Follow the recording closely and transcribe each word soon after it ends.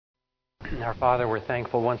Our Father, we're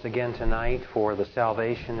thankful once again tonight for the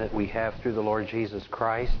salvation that we have through the Lord Jesus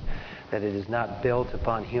Christ, that it is not built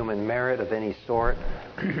upon human merit of any sort,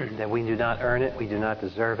 that we do not earn it, we do not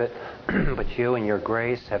deserve it, but you in your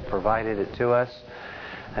grace have provided it to us,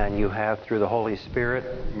 and you have, through the Holy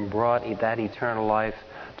Spirit, brought that eternal life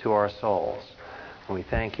to our souls. And we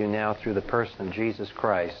thank you now through the person of Jesus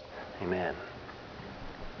Christ. Amen.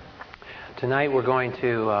 Tonight we're going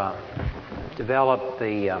to develop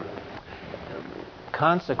the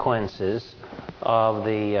consequences of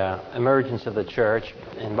the emergence of the church,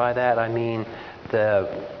 and by that I mean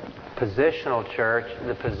the positional church,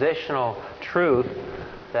 the positional truth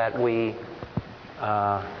that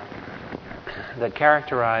that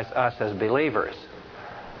characterize us as believers,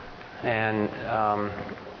 and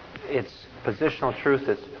it's positional truth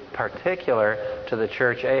that's particular to the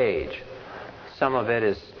church age. Some of it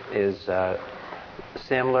is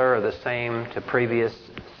similar or the same to previous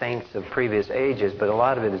saints of previous ages, but a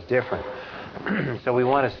lot of it is different. So we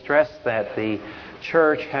want to stress that the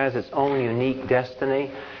church has its own unique destiny,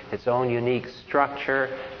 its own unique structure,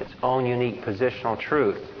 its own unique positional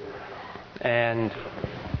truth. And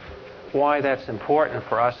why that's important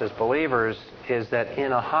for us as believers is that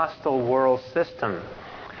in a hostile world system,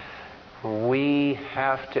 we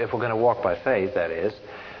have to, if we're going to walk by faith, that is,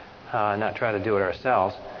 not try to do it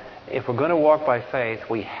ourselves, if we're going to walk by faith,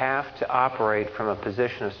 we have to operate from a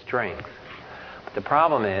position of strength. But the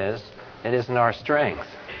problem is, it isn't our strength.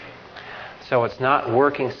 So it's not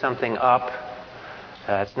working something up.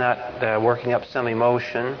 It's not working up some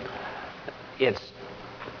emotion. It's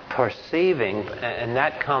perceiving, and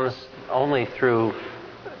that comes only through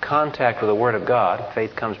contact with the Word of God.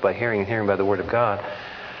 Faith comes by hearing, and hearing by the Word of God.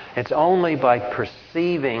 It's only by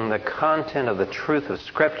perceiving the content of the truth of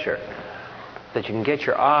Scripture that you can get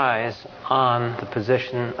your eyes on the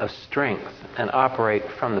position of strength and operate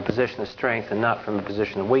from the position of strength and not from the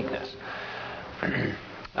position of weakness.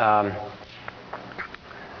 My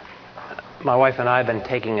wife and I have been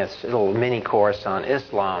taking a little mini course on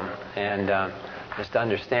Islam, and just to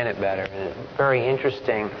understand it better. And it's very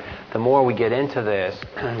interesting. The more we get into this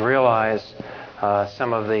and realize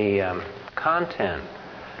some of the content,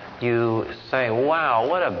 you say, wow,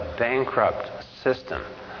 what a bankrupt system.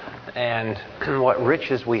 And what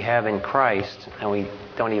riches we have in Christ, and we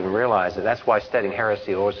don't even realize it. That's why studying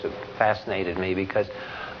heresy also fascinated me, because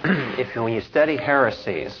when you study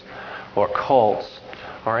heresies or cults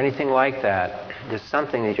or anything like that, there's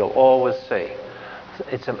something that you'll always see.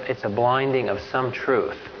 It's a blinding of some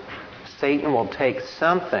truth. Satan will take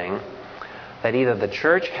something that either the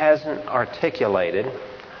church hasn't articulated,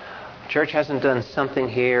 the church hasn't done something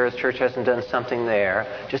here, the church hasn't done something there,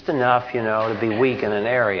 just enough, to be weak in an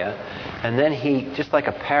area, and then he, just like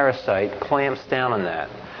a parasite, clamps down on that.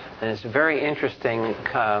 And it's a very interesting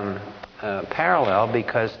parallel,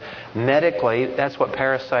 because medically, that's what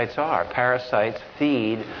parasites are. Parasites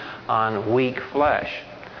feed on weak flesh.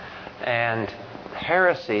 And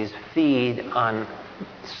heresies feed on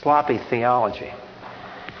sloppy theology.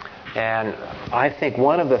 And I think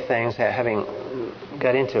one of the things, having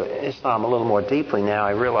got into Islam a little more deeply now,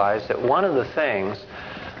 I realize that one of the things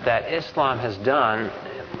that Islam has done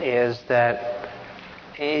is that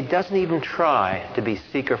it doesn't even try to be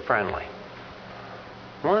seeker-friendly.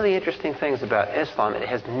 One of the interesting things about Islam, it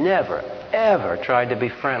has never, ever tried to be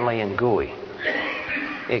friendly and gooey.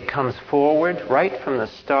 It comes forward right from the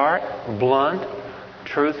start, blunt,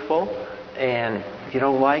 truthful, and if you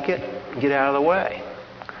don't like it, get out of the way.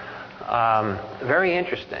 Very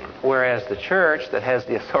interesting. Whereas the church that has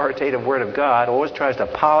the authoritative Word of God always tries to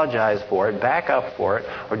apologize for it, back up for it,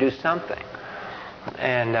 or do something.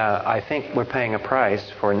 And I think we're paying a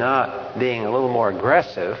price for not being a little more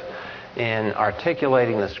aggressive in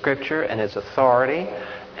articulating the Scripture and its authority,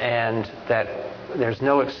 and that there's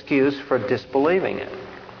no excuse for disbelieving it.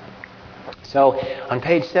 So on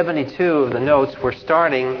page 72 of the notes, we're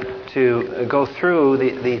starting to go through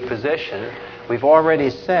the position. We've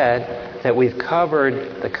already said that we've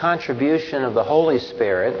covered the contribution of the Holy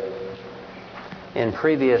Spirit in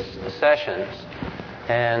previous sessions,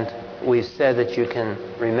 and we've said that you can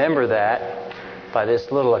remember that by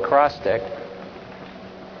this little acrostic,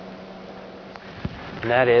 and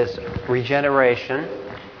that is regeneration,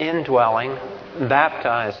 indwelling,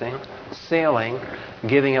 baptizing, sealing,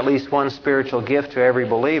 giving at least one spiritual gift to every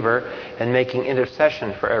believer, and making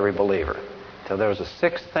intercession for every believer. So there's the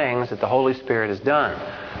 6 things that the Holy Spirit has done.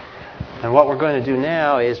 And what we're going to do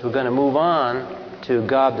now is we're going to move on to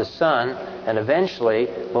God the Son, and eventually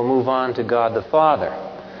we'll move on to God the Father.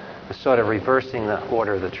 We're sort of reversing the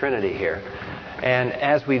order of the Trinity here. And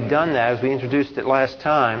as we've done that, as we introduced it last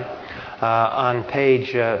time, On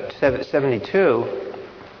page 72,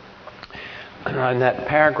 in that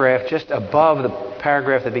paragraph, just above the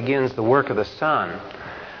paragraph that begins the work of the Son,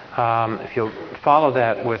 if you'll follow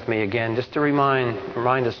that with me again, just to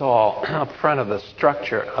remind us all up front of the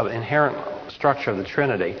inherent structure of the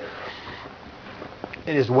Trinity.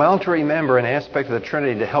 It is well to remember an aspect of the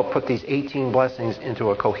Trinity to help put these 18 blessings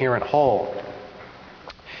into a coherent whole.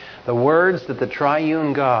 The words that the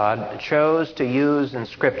triune God chose to use in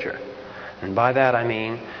Scripture, and by that I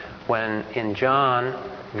mean when in John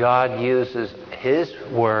God uses His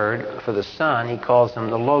word for the Son, He calls Him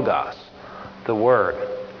the Logos, the Word.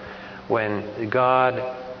 When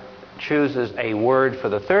God chooses a word for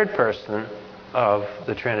the third person of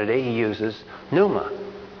the Trinity, He uses pneuma.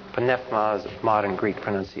 Pneuma is a modern Greek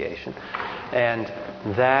pronunciation. And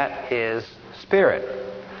that is spirit,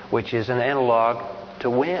 which is an analog to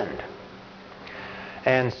wind.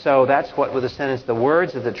 And so that's what, with the sentence, the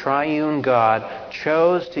words that the triune God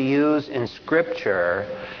chose to use in Scripture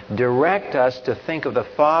direct us to think of the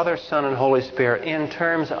Father, Son, and Holy Spirit in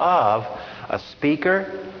terms of a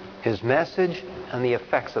speaker, His message, and the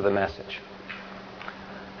effects of the message.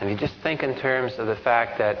 And you just think in terms of the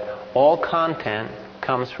fact that all content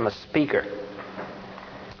comes from a speaker.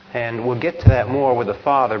 And we'll get to that more with the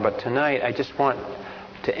Father, but tonight I just want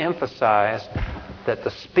to emphasize that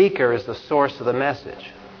the speaker is the source of the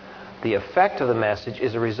message. The effect of the message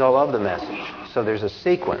is a result of the message. So there's a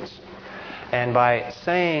sequence. And by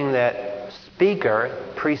saying that speaker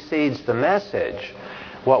precedes the message,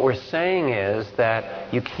 what we're saying is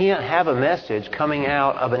that you can't have a message coming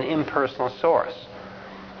out of an impersonal source.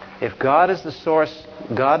 If God is the source,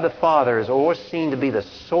 God the Father is always seen to be the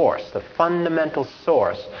source, the fundamental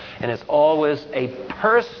source, and it's always a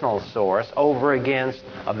personal source over against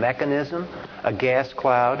a mechanism, a gas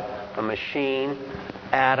cloud, a machine,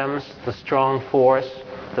 atoms, the strong force,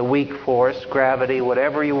 the weak force, gravity,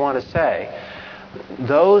 whatever you want to say.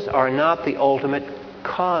 Those are not the ultimate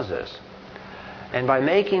causes. And by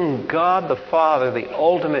making God the Father the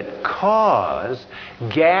ultimate cause,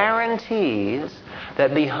 guarantees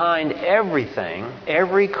that behind everything,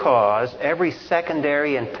 every cause, every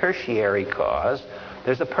secondary and tertiary cause,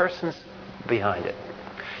 there's a person behind it.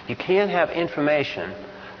 You can't have information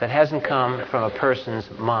that hasn't come from a person's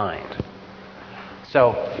mind.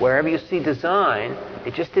 So wherever you see design,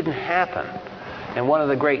 it just didn't happen. And one of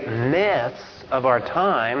the great myths of our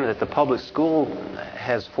time that the public school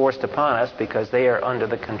has forced upon us, because they are under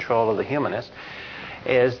the control of the humanists,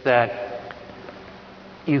 is that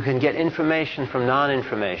you can get information from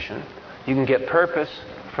non-information. You can get purpose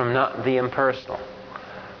from not the impersonal.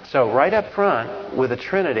 So right up front, with the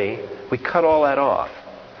Trinity, we cut all that off.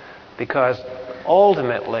 Because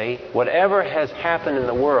ultimately, whatever has happened in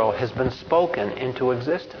the world has been spoken into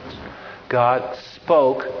existence. God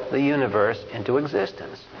spoke the universe into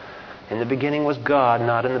existence. In the beginning was God,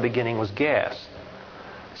 not in the beginning was gas.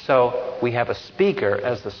 So we have a speaker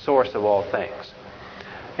as the source of all things.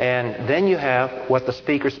 And then you have what the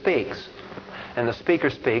speaker speaks. And the speaker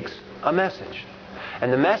speaks a message.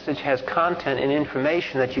 And the message has content and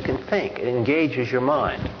information that you can think. It engages your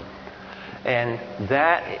mind. And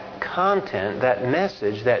that content, that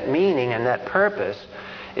message, that meaning, and that purpose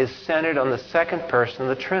is centered on the second person of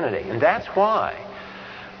the Trinity. And that's why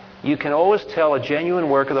you can always tell a genuine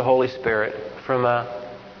work of the Holy Spirit from a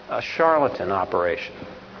charlatan operation.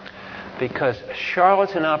 Because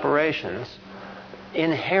charlatan operations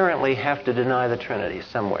inherently have to deny the Trinity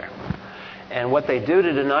somewhere. And what they do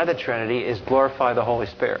to deny the Trinity is glorify the Holy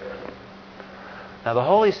Spirit. Now, the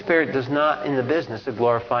Holy Spirit does not in the business of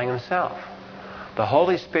glorifying Himself. The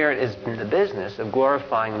Holy Spirit is in the business of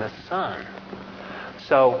glorifying the Son.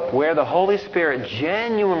 So, where the Holy Spirit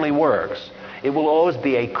genuinely works, it will always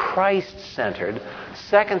be a Christ-centered,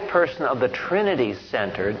 second person of the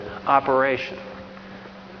Trinity-centered operation.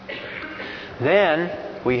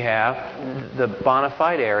 Then we have the bona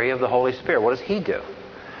fide area of the Holy Spirit. What does He do?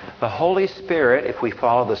 The Holy Spirit, if we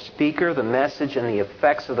follow the speaker, the message, and the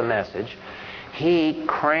effects of the message, He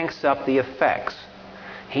cranks up the effects.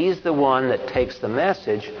 He's the one that takes the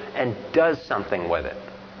message and does something with it.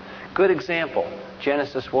 Good example,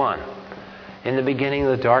 Genesis 1. In the beginning,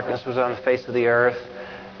 the darkness was on the face of the earth,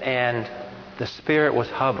 and the Spirit was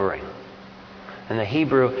hovering. And the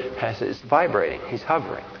Hebrew is vibrating. He's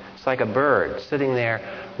hovering. It's like a bird sitting there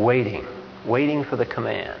waiting for the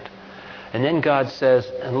command. And then God says,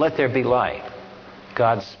 and let there be light.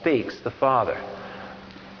 God speaks, the Father.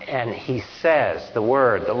 And He says, the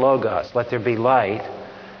Word, the Logos, let there be light.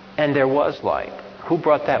 And there was light. Who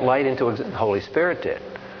brought that light into existence? The Holy Spirit did.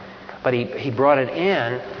 But He brought it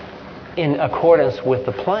in accordance with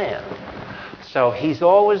the plan. So he's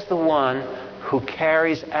always the one who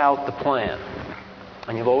carries out the plan.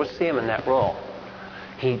 And you'll always see him in that role.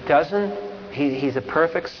 He's a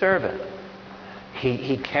perfect servant.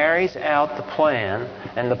 He carries out the plan,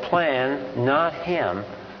 and the plan, not him,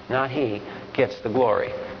 not he, gets the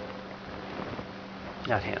glory.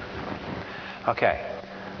 Not him. Okay.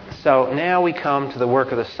 So now we come to the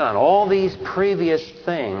work of the Son. All these previous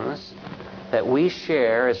things that we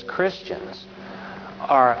share as Christians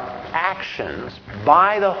are actions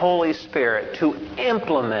by the Holy Spirit to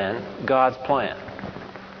implement God's plan.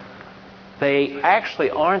 They actually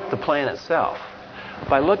aren't the plan itself.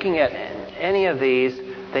 By looking at any of these,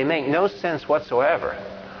 they make no sense whatsoever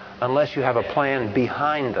unless you have a plan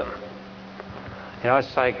behind them. You know,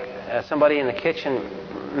 it's like somebody in the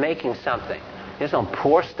kitchen making something. You just don't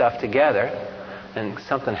pour stuff together and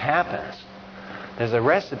something happens. There's a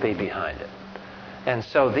recipe behind it. And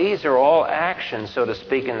so these are all actions, so to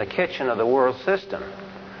speak, in the kitchen of the world system.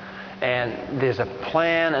 And there's a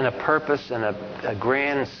plan and a purpose and a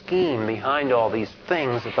grand scheme behind all these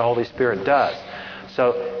things that the Holy Spirit does.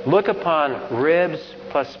 So look upon ribs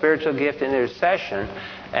plus spiritual gift and intercession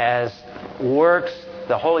as works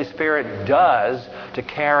the Holy Spirit does to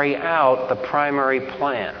carry out the primary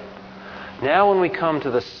plan. Now when we come to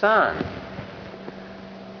the Son,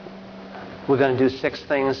 we're going to do 6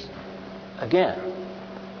 things again.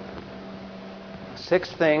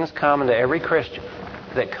 6 things common to every Christian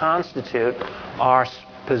that constitute our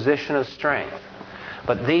position of strength.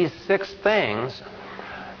 But these 6 things,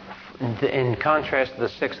 in contrast to the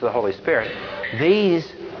 6 of the Holy Spirit,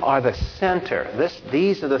 these are the center.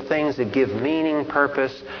 These are the things that give meaning,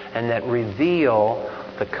 purpose, and that reveal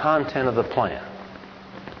the content of the plan.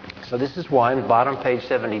 So this is why, on bottom page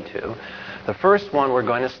 72, the first one we're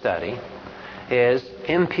going to study is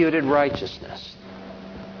imputed righteousness.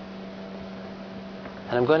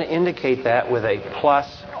 And I'm going to indicate that with a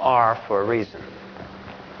plus R for a reason.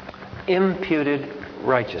 Imputed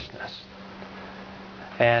righteousness.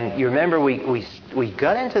 And you remember we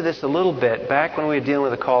got into this a little bit back when we were dealing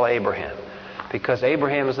with the call of Abraham, because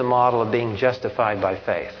Abraham is a model of being justified by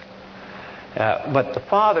faith. But the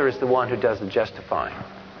Father is the one who does the justifying.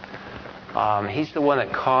 He's the one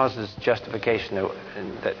that causes justification,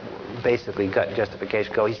 that basically got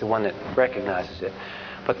justification go. He's the one that recognizes it.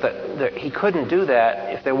 But he couldn't do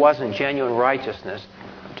that if there wasn't genuine righteousness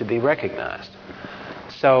to be recognized.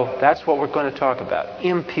 So that's what we're going to talk about,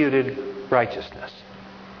 imputed righteousness.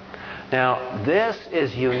 Now, this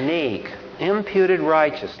is unique. Imputed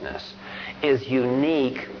righteousness is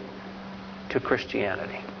unique to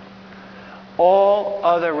Christianity. All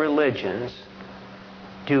other religions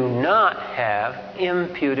do not have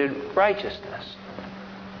imputed righteousness.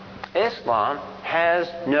 Islam has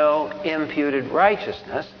no imputed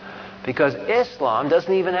righteousness because Islam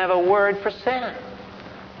doesn't even have a word for sin.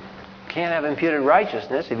 You can't have imputed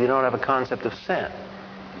righteousness if you don't have a concept of sin.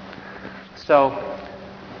 So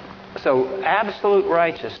absolute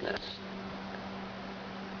righteousness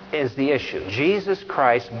is the issue. Jesus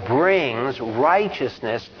Christ brings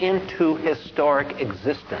righteousness into historic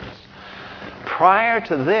existence. Prior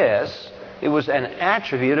to this, it was an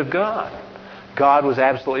attribute of God. God was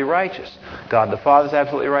absolutely righteous. God the Father is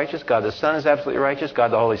absolutely righteous. God the Son is absolutely righteous.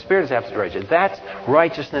 God the Holy Spirit is absolutely righteous. That's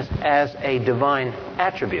righteousness as a divine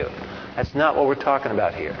attribute. That's not what we're talking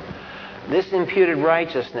about here. This imputed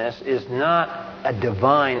righteousness is not a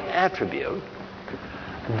divine attribute.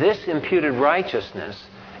 This imputed righteousness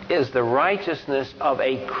is the righteousness of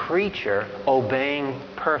a creature obeying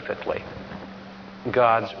perfectly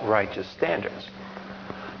God's righteous standards.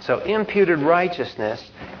 So imputed righteousness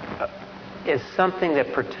is something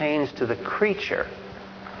that pertains to the creature,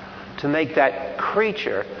 to make that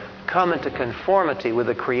creature come into conformity with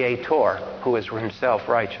the Creator, who is himself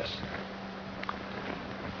righteous.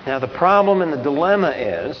 Now the problem and the dilemma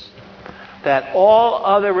is that all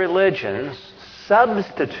other religions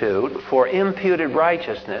substitute for imputed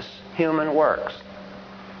righteousness human works.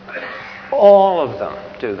 All of them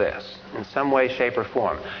do this in some way, shape, or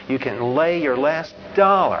form. You can lay your last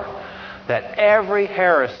dollar that every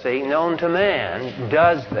heresy known to man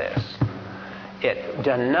does this. It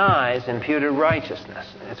denies imputed righteousness.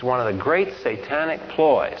 It's one of the great satanic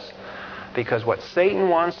ploys, because what Satan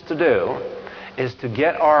wants to do is to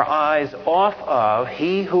get our eyes off of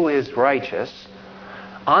He who is righteous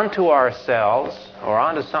onto ourselves or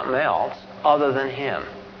onto something else other than Him.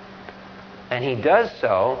 And he does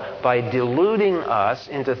so by deluding us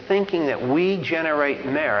into thinking that we generate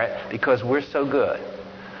merit because we're so good.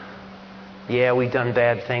 Yeah, we've done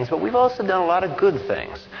bad things, but we've also done a lot of good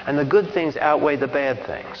things. And the good things outweigh the bad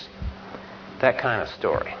things. That kind of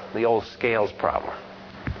story. The old scales problem.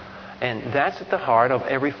 And that's at the heart of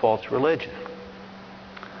every false religion.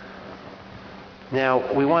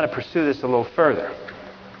 Now, we want to pursue this a little further.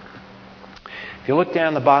 If you look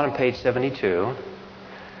down the bottom, page 72,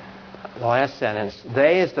 the last sentence,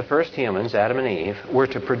 they, as the first humans, Adam and Eve, were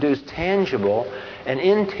to produce tangible and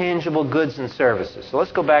intangible goods and services. So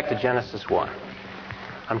let's go back to Genesis 1.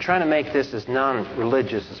 I'm trying to make this as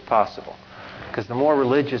non-religious as possible, because the more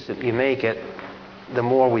religious that you make it, the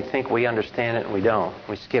more we think we understand it and we don't.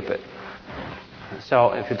 We skip it.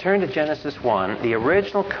 So if you turn to Genesis 1, the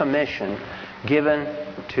original commission given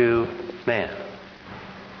to man.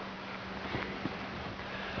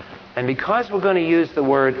 And because we're going to use the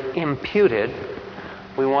word imputed,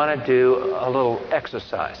 we want to do a little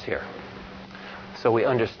exercise here, so we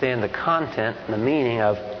understand the content and the meaning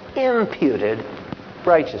of imputed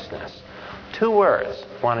righteousness. Two words.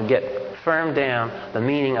 I want to get firm down the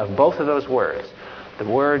meaning of both of those words. The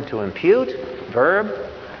word to impute, verb,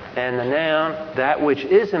 and the noun, that which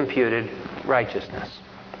is imputed, righteousness.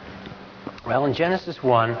 Well, in Genesis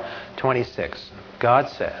 1:26, God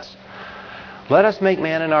says, "Let us make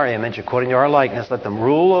man in our image, according to our likeness. Let them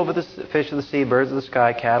rule over the fish of the sea, birds of the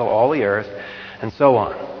sky, cattle, all the earth," and so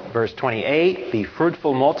on. Verse 28, "Be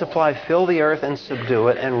fruitful, multiply, fill the earth and subdue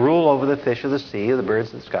it, and rule over the fish of the sea, the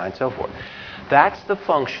birds of the sky," and so forth. That's the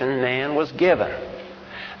function man was given.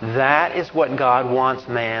 That is what God wants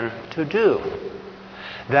man to do.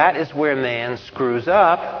 That is where man screws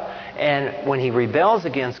up, and when he rebels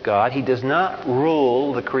against God, he does not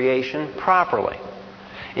rule the creation properly.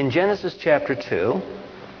 In Genesis chapter 2,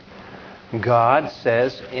 God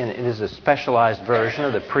says, and it is a specialized version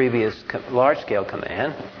of the previous large-scale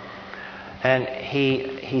command, and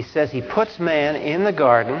he says he puts man in the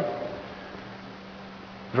garden,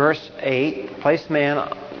 verse 8, placed man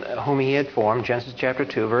whom he had formed, Genesis chapter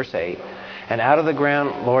 2, verse 8, "And out of the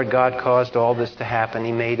ground, Lord God caused all this to happen.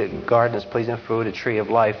 He made a garden as pleasing fruit, a tree of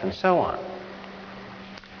life," and so on.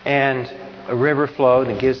 And a river flowed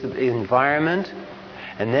and gives the environment.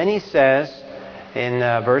 And then he says, in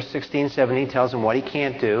verse 16, 17, he tells him what he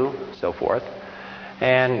can't do, so forth.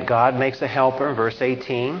 And God makes a helper in verse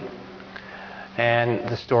 18. And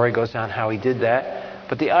the story goes on how he did that.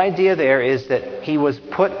 But the idea there is that he was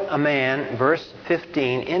put a man, verse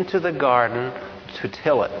 15, into the garden to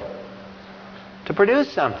till it, to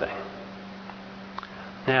produce something.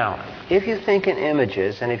 Now, if you think in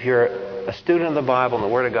images, and if you're a student of the Bible and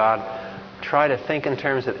the Word of God, try to think in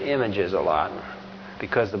terms of images a lot,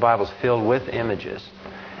 because the Bible's filled with images.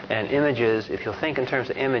 And images, if you'll think in terms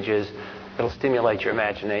of images, it'll stimulate your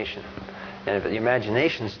imagination. And if the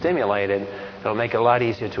imagination's stimulated, it'll make it a lot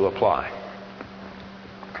easier to apply.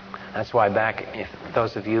 That's why if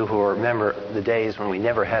those of you who remember the days when we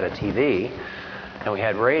never had a TV and we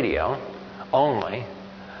had radio only,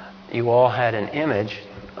 you all had an image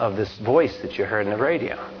of this voice that you heard in the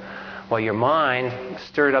radio. Well, your mind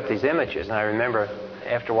stirred up these images. And I remember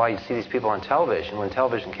after a while you'd see these people on television. When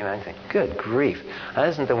television came out, you think, good grief, that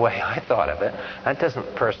isn't the way I thought of it.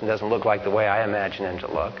 That person doesn't look like the way I imagined him to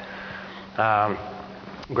look.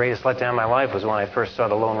 Greatest letdown in my life was when I first saw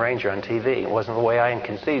the Lone Ranger on TV. It wasn't the way I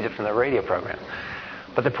conceived it from the radio program.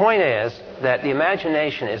 But the point is that the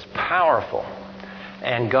imagination is powerful,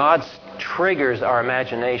 and God triggers our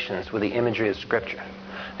imaginations with the imagery of Scripture.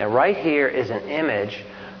 Now, right here is an image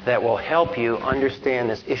that will help you understand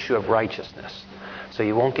this issue of righteousness, so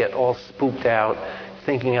you won't get all spooked out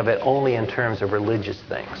thinking of it only in terms of religious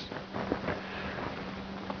things.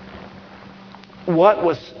 What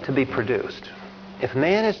was to be produced? If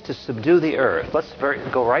man is to subdue the earth, let's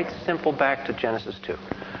go right simple back to Genesis 2.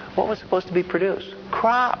 What was supposed to be produced?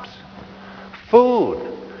 Crops. Food.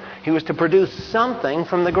 He was to produce something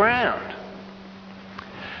from the ground.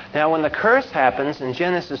 Now, when the curse happens in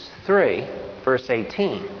Genesis 3, verse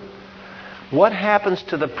 18, what happens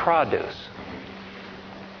to the produce?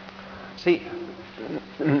 See,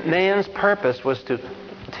 man's purpose was to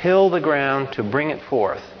till the ground, to bring it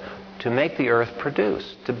forth, to make the earth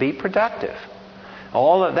produce, to be productive.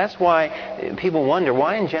 That's why people wonder,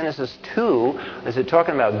 why in Genesis 2 is it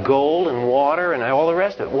talking about gold and water and all the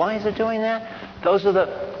rest of it? Why is it doing that? Those are the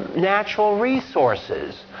natural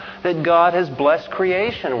resources that God has blessed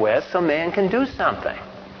creation with so man can do something.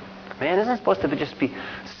 Man isn't supposed to just be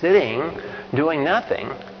sitting, doing nothing.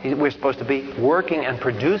 We're supposed to be working and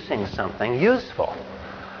producing something useful.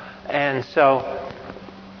 And so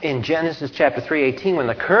in Genesis chapter 3:18, when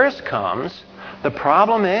the curse comes, the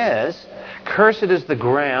problem is, cursed is the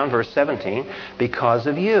ground, verse 17, because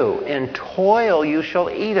of you. In toil you shall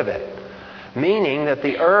eat of it. Meaning that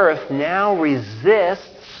the earth now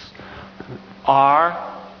resists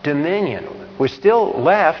our dominion, We're still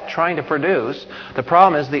left trying to produce. The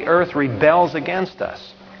problem is the earth rebels against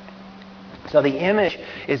us. So the image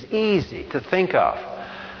is easy to think of.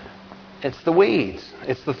 It's the weeds,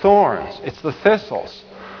 it's the thorns, it's the thistles.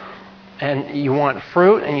 And you want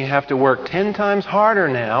fruit, and you have to work 10 times harder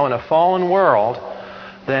now in a fallen world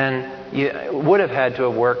than you would have had to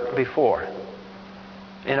have worked before.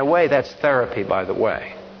 In a way, that's therapy, by the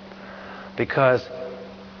way. Because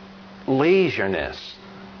leisureness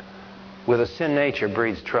with a sin nature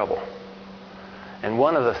breeds trouble. And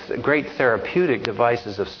one of the great therapeutic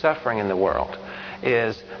devices of suffering in the world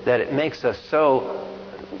is that it makes us so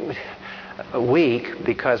weak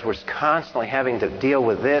because we're constantly having to deal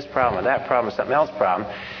with this problem or that problem or something else problem.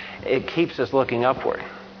 It keeps us looking upward.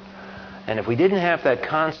 And if we didn't have that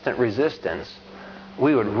constant resistance,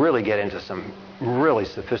 we would really get into some really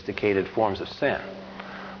sophisticated forms of sin.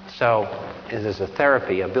 So there's a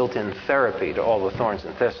therapy, a built-in therapy to all the thorns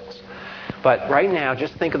and thistles. But right now,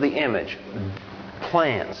 just think of the image.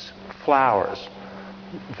 Plants, flowers,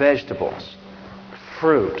 vegetables,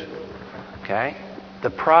 fruit, okay? The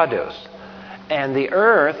produce. And the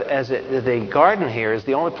earth, the garden here is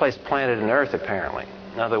the only place planted in earth, apparently.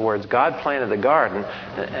 In other words, God planted the garden,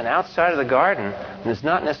 and outside of the garden, there's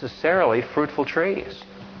not necessarily fruitful trees.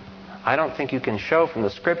 I don't think you can show from the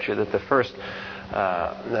Scripture that the first,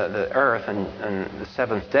 the earth and the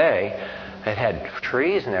seventh day, it had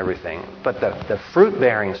trees and everything, but the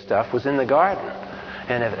fruit-bearing stuff was in the garden.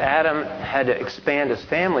 And if Adam had to expand his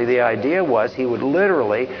family, the idea was he would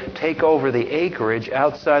literally take over the acreage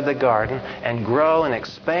outside the garden and grow and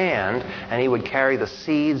expand, and he would carry the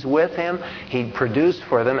seeds with him. He'd produce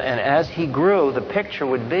for them, and as he grew, the picture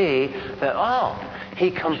would be that, he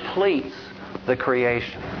completes the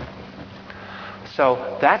creation.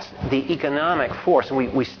 So that's the economic force.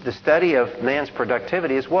 And the study of man's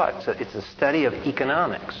productivity is what? So it's a study of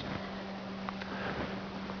economics.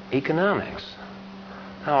 Economics.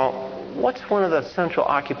 Now, what's one of the central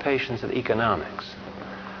occupations of economics?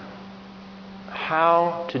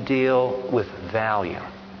 How to deal with value.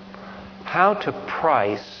 How to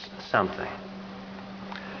price something.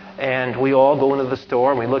 And we all go into the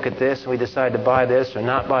store and we look at this and we decide to buy this or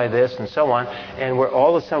not buy this and so on. And we're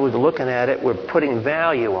all of a sudden we're looking at it, we're putting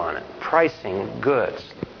value on it. Pricing goods.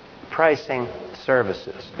 Pricing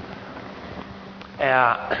services.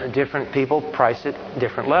 Different people price it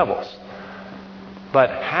different levels.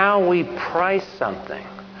 But how we price something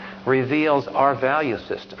reveals our value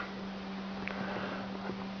system.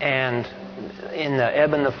 And in the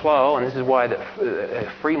ebb and the flow, and this is why the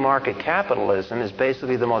free market capitalism is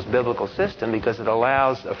basically the most biblical system, because it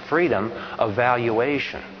allows a freedom of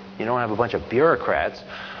valuation. You don't have a bunch of bureaucrats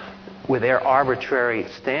with their arbitrary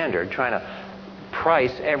standard trying to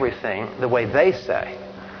price everything the way they say.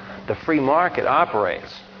 The free market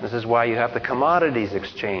operates. This is why you have the commodities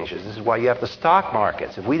exchanges. This is why you have the stock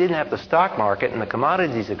markets. If we didn't have the stock market and the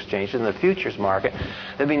commodities exchanges and the futures market,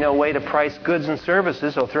 there'd be no way to price goods and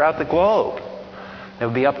services throughout the globe. It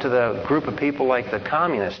would be up to the group of people like the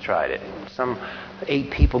communists tried it. Some 8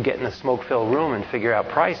 people get in a smoke-filled room and figure out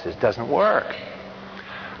prices. Doesn't work.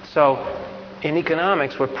 So in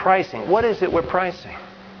economics, we're pricing. What is it we're pricing?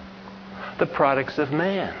 The products of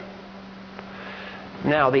man.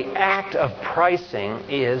 Now, the act of pricing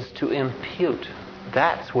is to impute.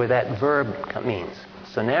 That's where that verb means.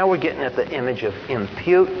 So now we're getting at the image of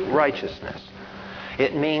impute righteousness.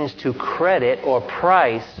 It means to credit or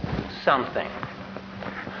price something.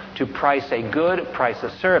 To price a good, price a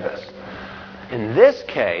service. In this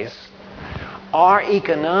case, our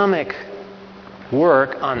economic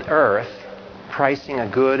work on earth, pricing a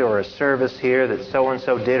good or a service here that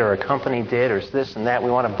so-and-so did or a company did or this and that. We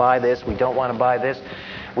want to buy this. We don't want to buy this.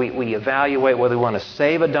 We evaluate whether we want to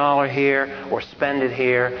save $1 here or spend it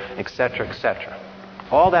here, etc., etc.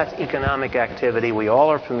 All that's economic activity. We all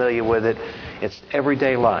are familiar with it. It's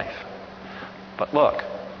everyday life. But look,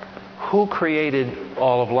 who created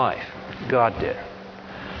all of life? God did.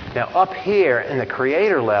 Now, up here in the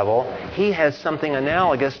Creator level, He has something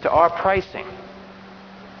analogous to our pricing.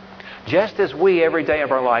 Just as we, every day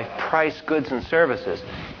of our life, price goods and services,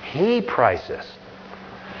 He prices.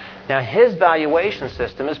 Now, His valuation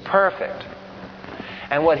system is perfect.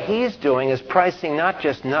 And what He's doing is pricing not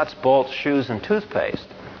just nuts, bolts, shoes, and toothpaste.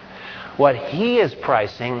 What He is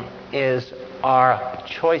pricing is our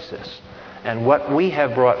choices and what we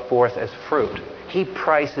have brought forth as fruit. He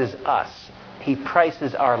prices us. He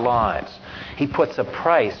prices our lives. He puts a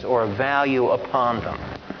price or a value upon them.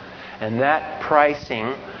 And that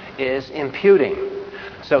pricing is imputing.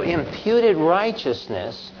 So imputed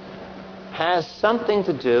righteousness has something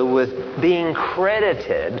to do with being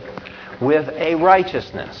credited with a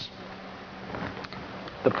righteousness.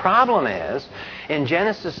 The problem is, in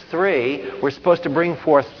Genesis 3, we're supposed to bring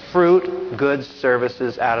forth fruit, goods,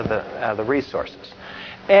 services out of the resources.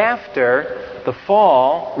 After the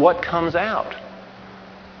fall, what comes out?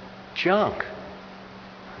 Junk.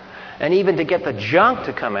 And even to get the junk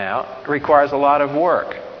to come out requires a lot of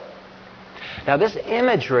work. Now, this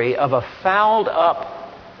imagery of a fouled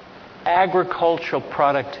up agricultural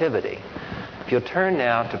productivity, if you'll turn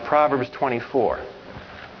now to Proverbs 24.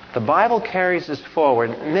 The Bible carries this forward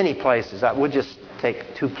many places. I would just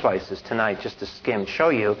take 2 places tonight just to show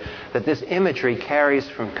you that this imagery carries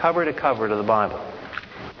from cover to cover to the Bible.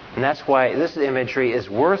 And that's why this imagery is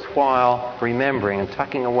worthwhile remembering and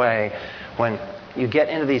tucking away when you get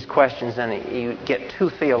into these questions and you get too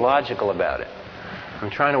theological about it. I'm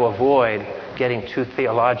trying to avoid getting too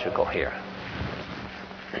theological here.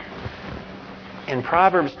 In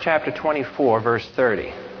Proverbs chapter 24, verse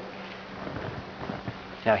 30.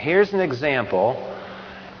 Now here's an example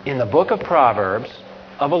in the book of Proverbs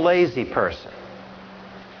of a lazy person.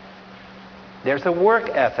 There's a work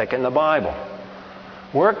ethic in the Bible.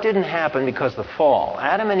 Work didn't happen because of the fall.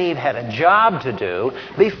 Adam and Eve had a job to do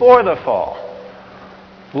before the fall.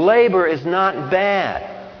 Labor is not bad.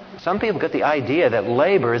 Some people get the idea that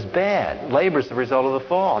labor is bad. Labor is the result of the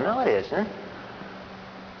fall. No, it isn't.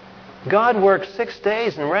 God worked 6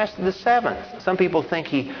 days and rested the 7th. Some people think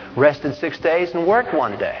He rested 6 days and worked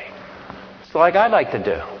 1 day. It's like I'd like to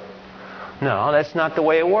do. No, that's not the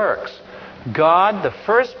way it works. God,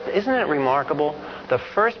 isn't it remarkable? The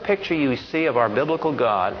first picture you see of our biblical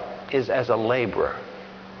God is as a laborer,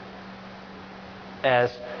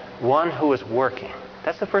 as one who is working.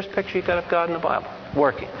 That's the first picture you got of God in the Bible,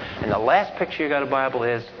 working. And the last picture you got of the Bible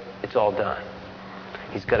is, it's all done.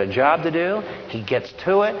 He's got a job to do, he gets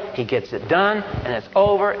to it, he gets it done, and it's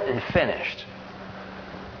over and finished.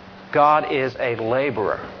 God is a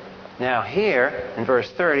laborer. Now here, in verse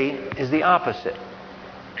 30, is the opposite.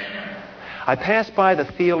 I passed by the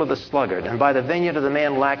field of the sluggard, and by the vineyard of the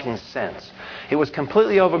man lacking sense. It was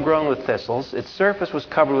completely overgrown with thistles. Its surface was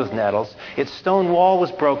covered with nettles. Its stone wall was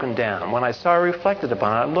broken down. When I saw reflected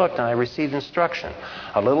upon it, I looked, and I received instruction.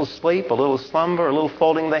 A little sleep, a little slumber, a little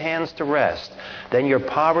folding the hands to rest. Then your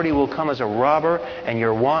poverty will come as a robber, and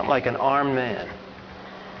your want like an armed man.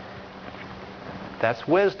 That's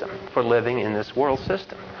wisdom for living in this world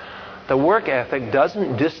system. The work ethic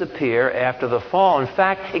doesn't disappear after the fall. In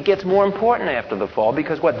fact, it gets more important after the fall,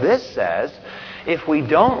 because what this says, if we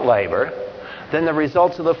don't labor, then the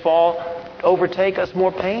results of the fall overtake us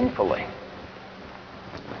more painfully.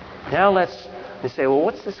 Now let's say, well,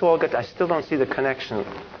 what's this all got? I still don't see the connection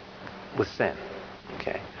with sin.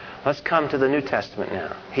 Okay. Let's come to the New Testament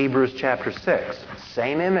now. Hebrews chapter 6.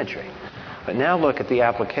 Same imagery. But now look at the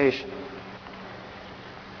application.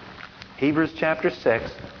 Hebrews chapter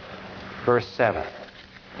 6, verse 7.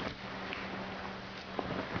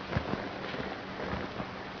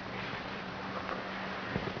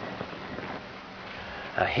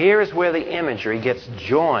 Now here is where the imagery gets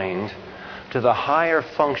joined to the higher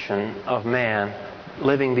function of man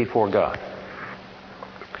living before God.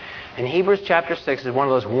 In Hebrews chapter 6 is one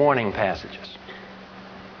of those warning passages.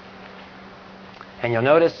 And you'll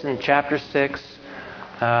notice in chapter 6,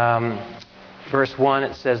 verse 1,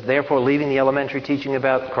 it says, therefore, leaving the elementary teaching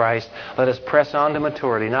about Christ, let us press on to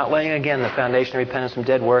maturity, not laying again the foundation of repentance from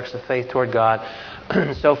dead works of faith toward God,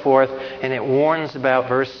 and so forth. And it warns about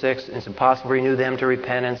verse 6, it's impossible to renew them to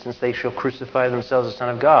repentance, since they shall crucify themselves as the Son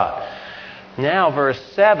of God. Now, verse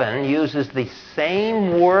 7 uses the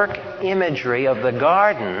same work imagery of the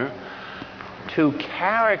garden to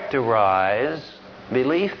characterize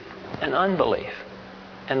belief and unbelief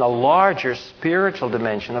and the larger spiritual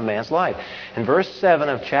dimension of man's life. In verse 7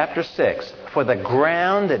 of chapter 6, for the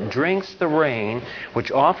ground that drinks the rain,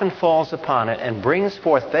 which often falls upon it, and brings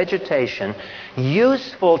forth vegetation,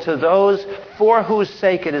 useful to those for whose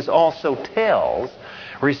sake it is also tilled,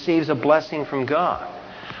 receives a blessing from God.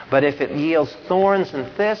 But if it yields thorns and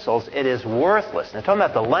thistles, it is worthless. Now, talking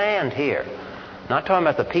about the land here, not talking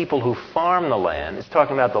about the people who farm the land. It's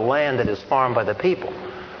talking about the land that is farmed by the people.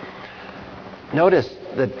 Notice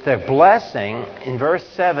that the blessing in verse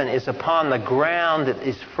 7 is upon the ground that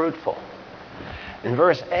is fruitful. In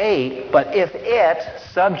verse 8, but if it,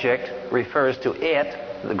 subject refers to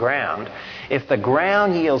it, the ground, if the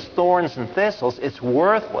ground yields thorns and thistles, it's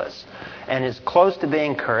worthless and is close to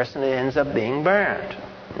being cursed, and it ends up being burned.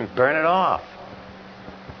 And burn it off.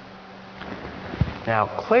 Now,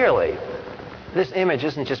 clearly, this image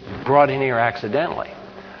isn't just brought in here accidentally.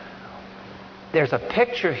 There's a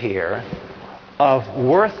picture here of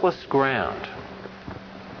worthless ground.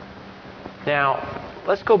 Now,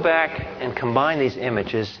 let's go back and combine these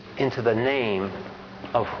images into the name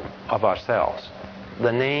of ourselves.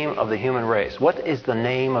 The name of the human race. What is the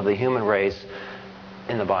name of the human race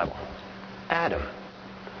in the Bible? Adam.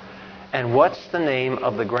 And what's the name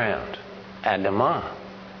of the ground? Adamah.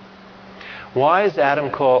 Why is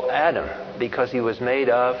Adam called Adam? Because he was made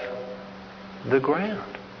of the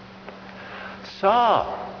ground.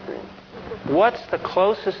 So, what's the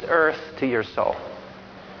closest earth to your soul?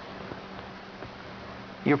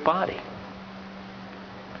 Your body.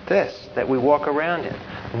 This that we walk around in.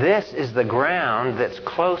 This is the ground that's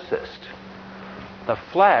closest. The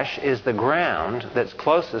flesh is the ground that's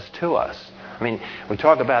closest to us. I mean, we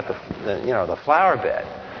talk about the flower bed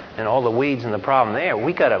and all the weeds and the problem there.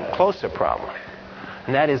 We got a closer problem.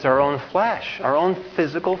 And that is our own flesh, our own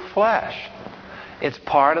physical flesh. It's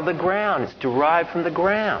part of the ground. It's derived from the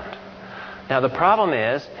ground. Now the problem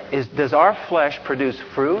is does our flesh produce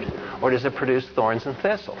fruit or does it produce thorns and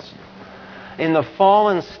thistles? In the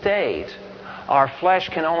fallen state, our flesh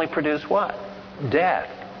can only produce what? Death.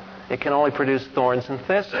 It can only produce thorns and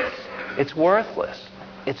thistles. It's worthless.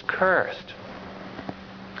 It's cursed.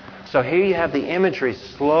 So here you have the imagery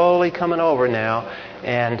slowly coming over now,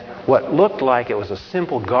 and what looked like it was a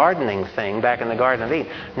simple gardening thing back in the Garden of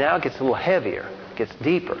Eden, now it gets a little heavier, gets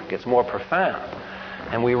deeper, gets more profound.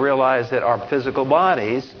 And we realize that our physical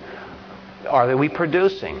bodies, are we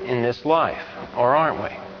producing in this life, or aren't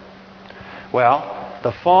we? Well,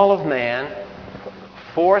 the fall of man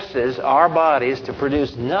forces our bodies to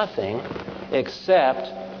produce nothing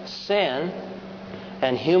except sin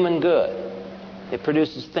and human good. It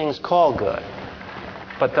produces things called good.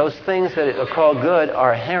 But those things that are called good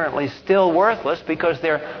are inherently still worthless because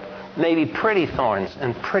they're maybe pretty thorns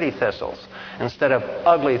and pretty thistles instead of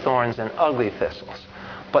ugly thorns and ugly thistles.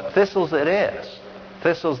 But thistles it is.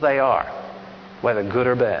 Thistles they are, whether good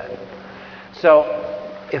or bad. So,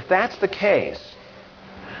 if that's the case,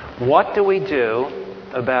 what do we do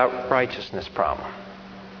about righteousness problem?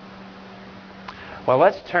 Well,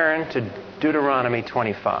 let's turn to Deuteronomy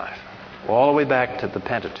 25, all the way back to the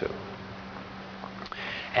Pentateuch.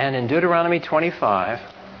 And in Deuteronomy 25,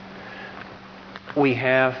 we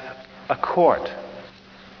have a court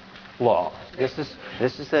law. This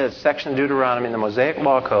is the section of Deuteronomy in the Mosaic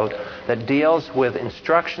Law Code that deals with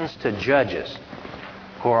instructions to judges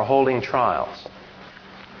who are holding trials.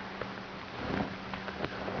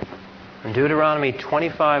 In Deuteronomy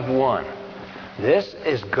 25:1, this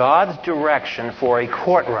is God's direction for a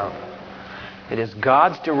courtroom. It is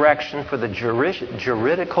God's direction for the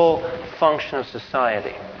juridical function of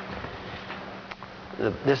society.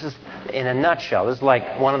 This is, in a nutshell, this is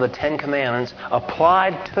like one of the Ten Commandments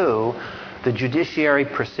applied to the judiciary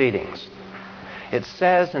proceedings. It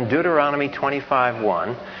says in Deuteronomy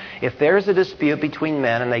 25:1, if there's a dispute between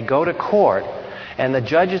men and they go to court and the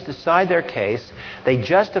judges decide their case, they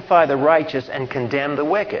justify the righteous and condemn the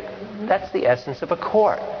wicked. That's the essence of a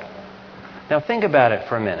court. Now think about it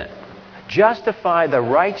for a minute. Justify the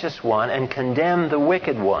righteous one and condemn the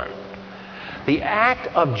wicked one. The act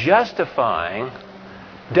of justifying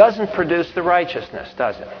doesn't produce the righteousness,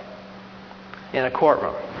 does it? In a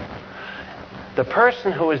courtroom. The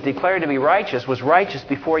person who was declared to be righteous was righteous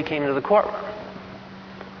before he came into the courtroom.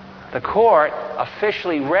 The court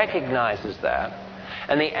officially recognizes that,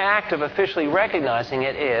 and the act of officially recognizing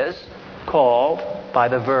it is called, by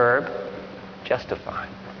the verb, justify.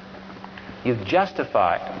 You've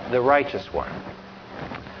justified the righteous one.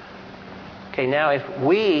 Okay, now if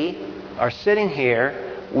we are sitting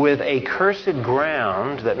here with a cursed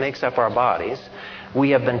ground that makes up our bodies,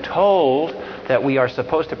 we have been told that we are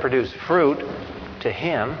supposed to produce fruit to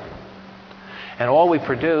Him, and all we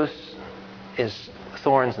produce is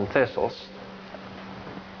thorns and thistles,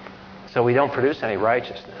 so we don't produce any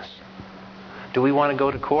righteousness. Do we want to go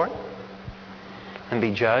to court and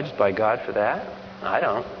be judged by God for that? I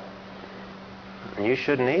don't. And you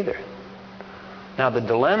shouldn't either. Now the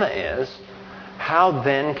dilemma is, how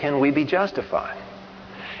then can we be justified?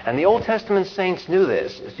 And the Old Testament saints knew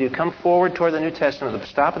this. As you come forward toward the New Testament,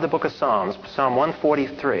 stop at the book of Psalms, Psalm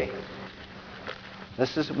 143.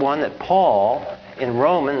 This is one that Paul in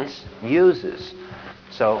Romans uses.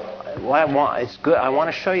 So I want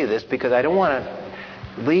to show you this because I don't want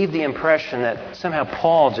to leave the impression that somehow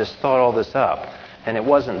Paul just thought all this up and it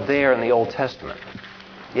wasn't there in the Old Testament.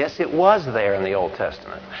 Yes, it was there in the Old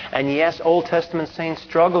Testament. And yes, Old Testament saints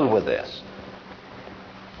struggled with this.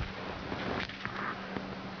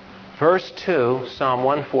 Verse 2, Psalm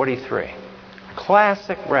 143.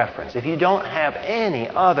 Classic reference. If you don't have any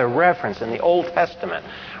other reference in the Old Testament,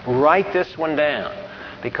 write this one down.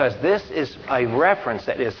 Because this is a reference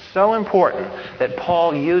that is so important that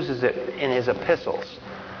Paul uses it in his epistles.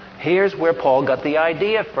 Here's where Paul got the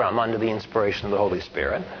idea from under the inspiration of the Holy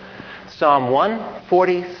Spirit. Psalm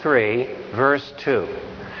 143, verse 2.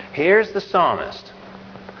 Here's the psalmist.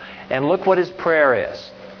 And look what his prayer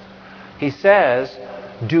is. He says,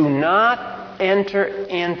 "Do not enter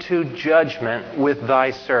into judgment with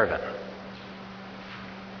thy servant."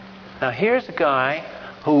 Now here's a guy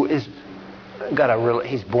who is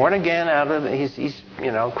he's born again he's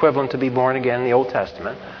equivalent to be born again in the Old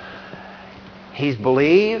Testament. He's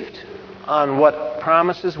believed on what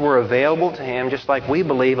promises were available to him, just like we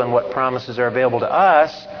believe on what promises are available to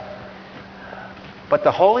us. But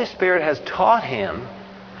the Holy Spirit has taught him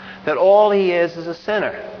that all he is a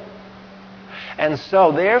sinner. And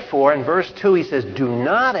so, therefore, in verse 2 he says, "Do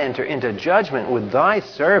not enter into judgment with thy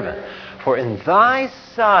servant, for in thy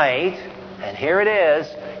sight," and here it is,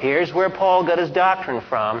 here's where Paul got his doctrine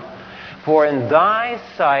from, "for in thy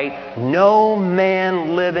sight no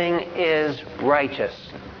man living is righteous."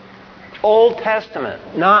 Old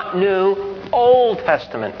Testament, not New. Old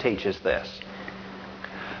Testament teaches this.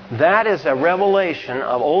 That is a revelation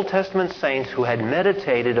of Old Testament saints who had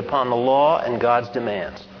meditated upon the law and God's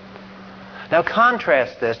demands. Now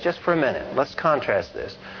contrast this just for a minute. Let's contrast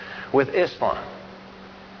this with Islam.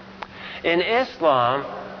 In Islam,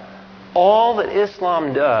 all that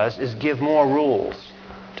Islam does is give more rules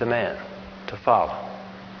to man to follow.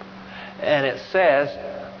 And it says,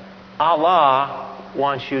 Allah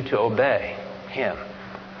wants you to obey Him.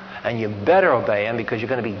 And you better obey Him because you're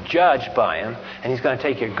going to be judged by Him. And He's going to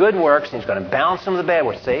take your good works and He's going to balance them with the bad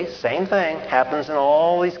works. See, same thing happens in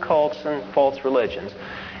all these cults and false religions.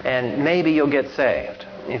 And maybe you'll get saved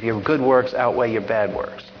if your good works outweigh your bad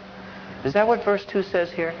works. Is that what verse 2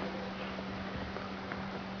 says here?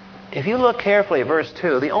 If you look carefully at verse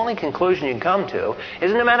 2, the only conclusion you can come to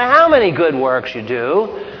is no matter how many good works you do,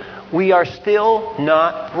 we are still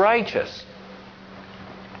not righteous.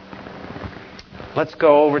 Let's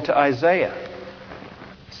go over to Isaiah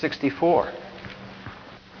 64.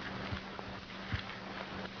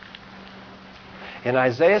 In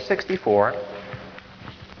Isaiah 64,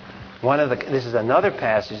 this is another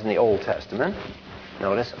passage in the Old Testament.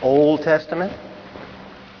 Notice, Old Testament,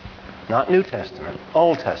 not New Testament,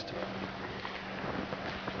 Old Testament.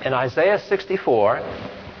 In Isaiah 64,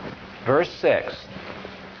 verse 6,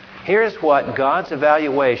 here's what God's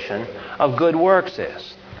evaluation of good works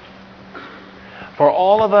is. "For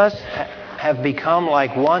all of us have become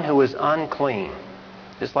like one who is unclean,"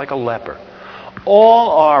 just like a leper. "All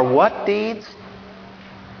our what deeds?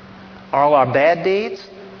 All our bad deeds?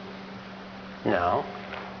 No.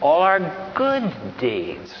 All our good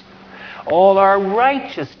deeds, all our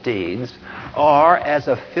righteous deeds are as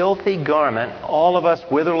a filthy garment. All of us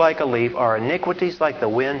wither like a leaf. Our iniquities like the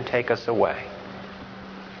wind take us away."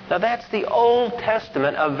 Now that's the Old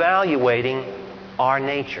Testament evaluating our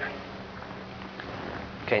nature.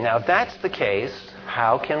 Okay, now if that's the case,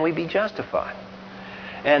 how can we be justified?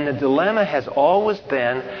 And the dilemma has always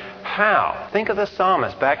been how. Think of the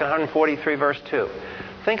psalmist back in 143 verse 2.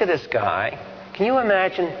 Think of this guy. Can you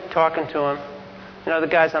imagine talking to him? You know, the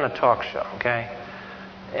guy's on a talk show, okay?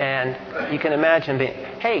 And you can imagine being,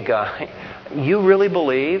 "Hey guy, you really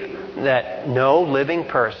believe that no living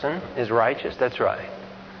person is righteous?" "That's right."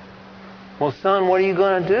 "Well, son, what are you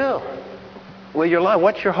going to do with your life?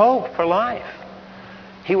 What's your hope for life?"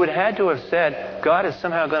 He would have had to have said, "God is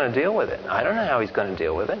somehow going to deal with it. I don't know how He's going to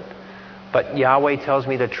deal with it. But Yahweh tells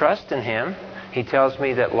me to trust in Him. He tells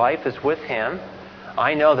me that life is with Him.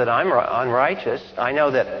 I know that I'm unrighteous. I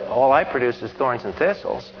know that all I produce is thorns and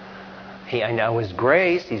thistles. I know His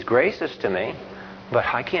grace. He's gracious to me. But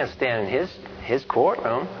I can't stand in His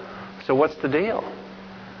courtroom. So what's the deal?"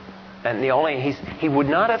 And he would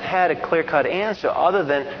not have had a clear-cut answer other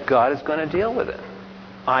than God is going to deal with it.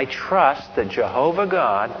 I trust that Jehovah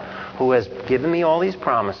God, who has given me all these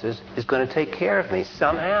promises, is going to take care of me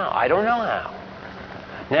somehow. I don't know how.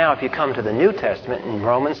 Now, if you come to the New Testament in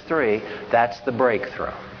Romans 3, that's the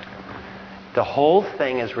breakthrough. The whole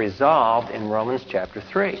thing is resolved in Romans chapter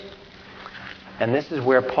 3. And this is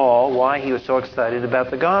where why he was so excited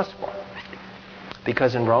about the gospel.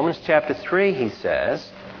 Because in Romans chapter 3, he says,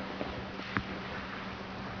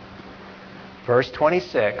 verse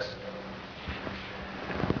 26,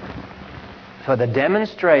 "For the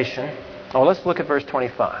demonstration," let's look at verse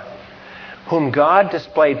 25. "Whom God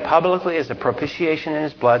displayed publicly as a propitiation in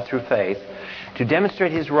His blood through faith, to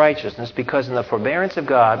demonstrate His righteousness, because in the forbearance of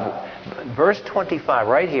God," verse 25,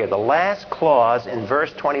 right here, the last clause in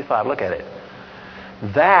verse 25, look at it.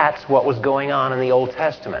 That's what was going on in the Old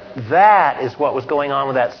Testament. That is what was going on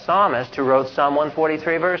with that psalmist who wrote Psalm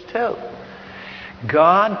 143, verse 2.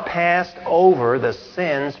 God passed over the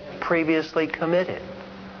sins previously committed.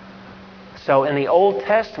 So in the Old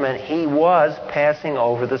Testament, he was passing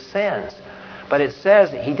over the sins. But it says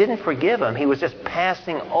he didn't forgive them. He was just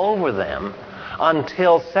passing over them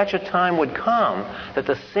until such a time would come that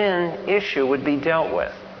the sin issue would be dealt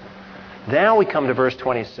with. Now we come to verse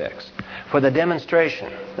 26. For the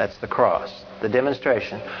demonstration, that's the cross, the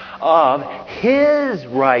demonstration of his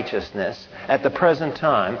righteousness at the present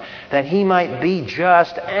time, that he might be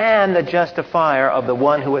just and the justifier of the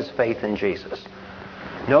one who has faith in Jesus.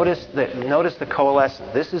 Notice the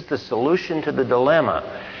coalescence. This is the solution to the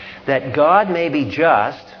dilemma that God may be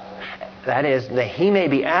just, that is, that he may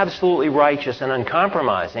be absolutely righteous and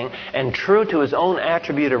uncompromising and true to his own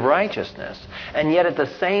attribute of righteousness, and yet at the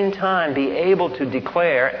same time be able to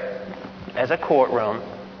declare as a courtroom.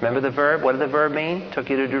 Remember the verb? What did the verb mean?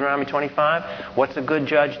 Took you to Deuteronomy 25. What's a good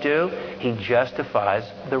judge do? He justifies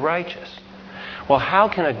the righteous. Well, how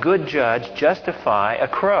can a good judge justify a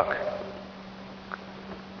crook?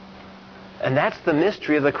 And that's the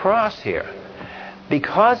mystery of the cross here.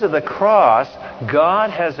 Because of the cross,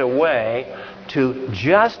 God has a way to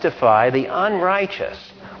justify the unrighteous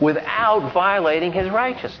without violating his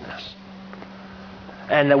righteousness.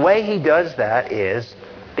 And the way he does that is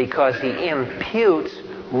because he imputes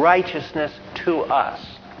righteousness to us.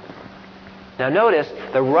 Now notice,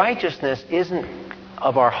 the righteousness isn't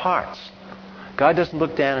of our hearts. God doesn't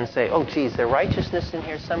look down and say, oh, geez, there's righteousness in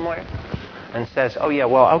here somewhere? And says, oh, yeah,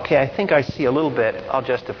 well, okay, I think I see a little bit. I'll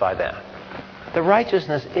justify that. The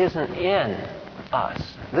righteousness isn't in us.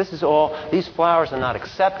 These flowers are not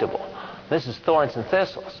acceptable. This is thorns and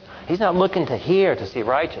thistles. He's not looking to here to see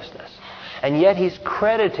righteousness. And yet he's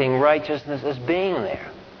crediting righteousness as being there.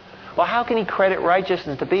 Well, how can he credit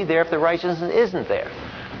righteousness to be there if the righteousness isn't there?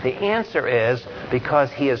 The answer is because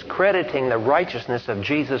he is crediting the righteousness of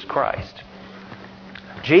Jesus Christ.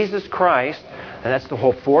 Jesus Christ, and that's the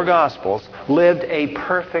whole four Gospels, lived a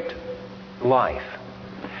perfect life.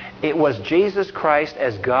 It was Jesus Christ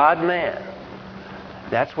as God-man.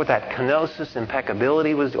 That's what that kenosis,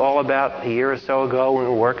 impeccability was all about a year or so ago when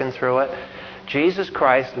we were working through it. Jesus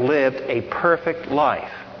Christ lived a perfect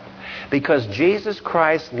life. Because Jesus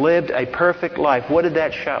Christ lived a perfect life, what did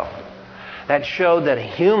that show? That showed that a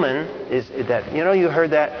human is that, you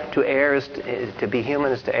heard that to err is to be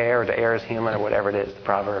human is to err, or to err is human, or whatever it is, the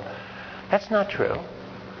proverb. That's not true.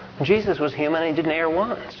 Jesus was human and he didn't err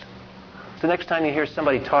once. So next time you hear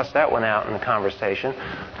somebody toss that one out in the conversation,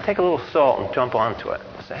 take a little salt and jump onto it.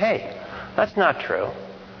 Say, hey, that's not true.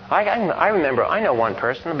 I remember, I know one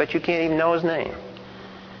person, but you can't even know his name.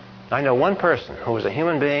 I know one person who was a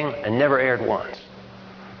human being and never erred once.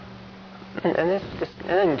 And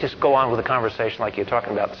then just go on with a conversation like you're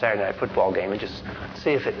talking about the Saturday night football game and just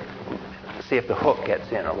see if the hook gets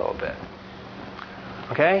in a little bit.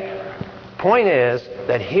 Okay? Point is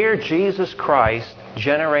that here Jesus Christ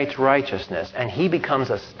generates righteousness, and he becomes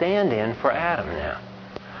a stand-in for Adam now.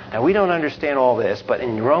 Now, we don't understand all this, but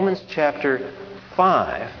in Romans chapter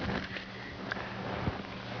 5,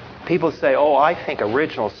 people say, oh, I think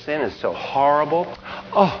original sin is so horrible.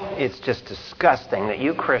 Oh, it's just disgusting that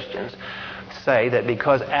you Christians say that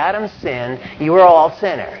because Adam sinned, you are all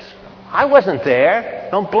sinners. I wasn't there.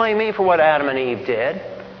 Don't blame me for what Adam and Eve did.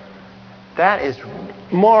 That is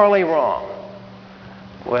morally wrong.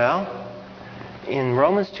 Well, in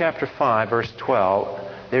Romans chapter 5, verse 12,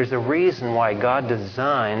 there's a reason why God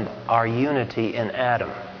designed our unity in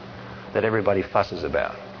Adam that everybody fusses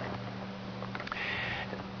about.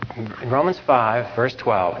 In Romans 5, verse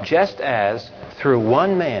 12, just as through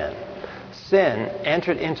one man sin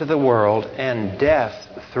entered into the world and death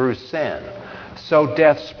through sin, so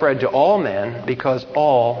death spread to all men because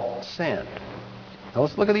all sinned. Now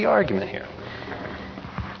let's look at the argument here.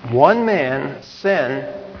 One man, sin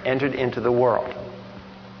entered into the world.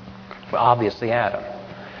 Well, obviously Adam.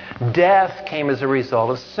 Death came as a result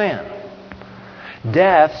of sin.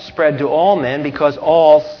 Death spread to all men because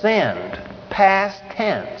all sinned. Past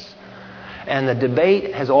tense. And the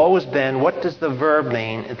debate has always been, what does the verb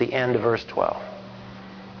mean at the end of verse 12?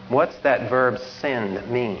 What's that verb sinned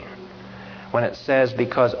mean? When it says,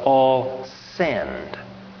 because all sinned.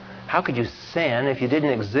 How could you sin if you didn't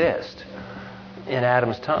exist in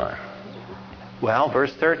Adam's time? Well,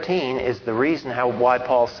 verse 13 is the reason why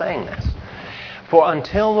Paul's saying this. For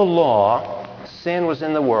until the law, sin was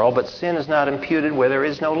in the world, but sin is not imputed where there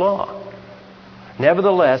is no law.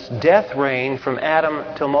 Nevertheless, death reigned from Adam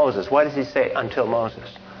till Moses. Why does he say until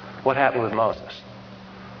Moses? What happened with Moses?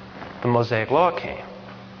 The Mosaic law came,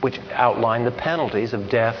 which outlined the penalties of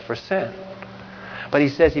death for sin. But he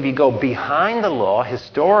says if you go behind the law,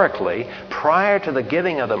 historically, prior to the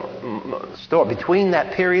giving of the story, between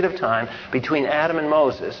that period of time, between Adam and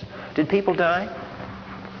Moses, did people die?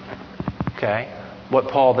 Okay? What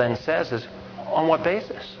Paul then says is, on what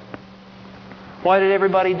basis? Why did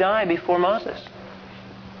everybody die before Moses?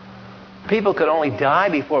 People could only die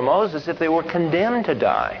before Moses if they were condemned to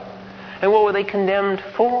die. And what were they condemned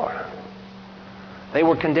for? They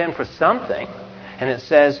were condemned for something. And it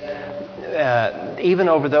says, even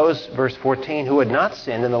over those, verse 14, who had not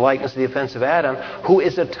sinned in the likeness of the offense of Adam, who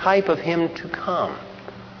is a type of him to come.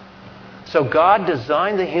 So God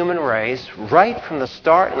designed the human race right from the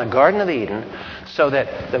start in the Garden of Eden so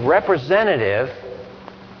that the representative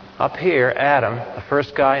up here, Adam, the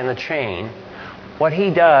first guy in the chain, what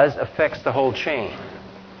he does affects the whole chain.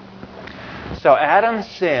 So Adam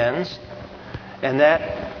sins, and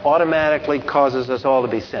that automatically causes us all to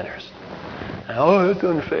be sinners. Oh, that's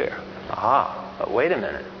unfair. But wait a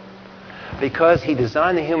minute. Because he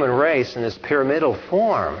designed the human race in this pyramidal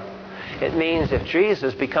form, it means if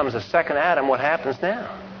Jesus becomes a second Adam, what happens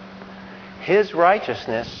now? His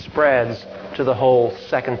righteousness spreads to the whole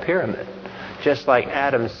second pyramid, just like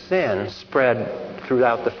Adam's sin spread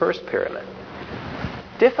throughout the first pyramid.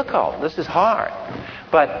 Difficult. This is hard.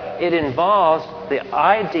 But it involves the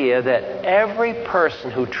idea that every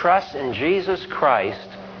person who trusts in Jesus Christ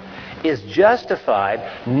is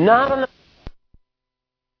justified not on the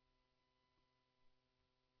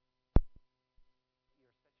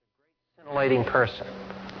scintillating person.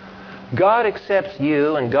 God accepts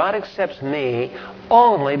you and God accepts me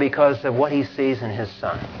only because of what he sees in his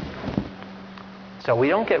Son. So we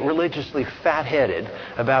don't get religiously fat-headed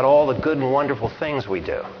about all the good and wonderful things we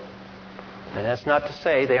do. And that's not to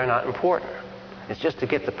say they are not important. It's just to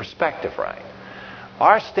get the perspective right.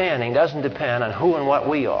 Our standing doesn't depend on who and what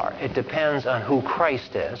we are. It depends on who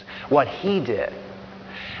Christ is, what he did.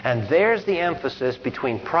 And there's the emphasis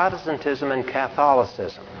between Protestantism and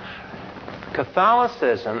Catholicism.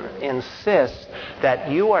 Catholicism insists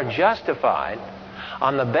that you are justified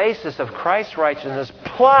on the basis of Christ's righteousness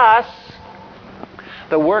plus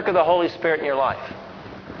the work of the Holy Spirit in your life.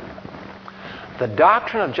 The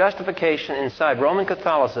doctrine of justification inside Roman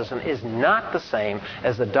Catholicism is not the same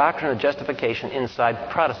as the doctrine of justification inside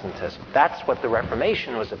Protestantism. That's what the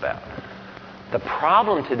Reformation was about. The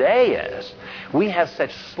problem today is we have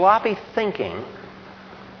such sloppy thinking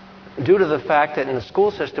due to the fact that in the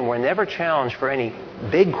school system we're never challenged for any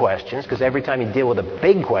big questions, because every time you deal with a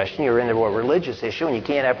big question you're into a religious issue, and you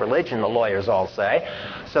can't have religion, the lawyers all say.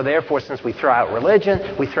 So therefore, since we throw out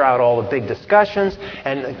religion, we throw out all the big discussions,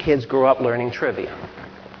 and the kids grow up learning trivia.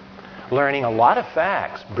 Learning a lot of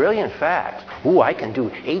facts, brilliant facts. Ooh, I can do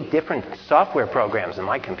 8 different software programs in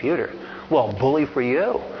my computer. Well, bully for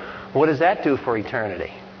you. What does that do for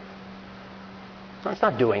eternity? That's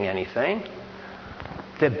not doing anything.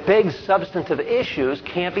 The big substantive issues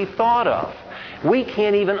can't be thought of. We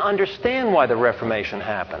can't even understand why the Reformation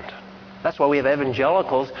happened. That's why we have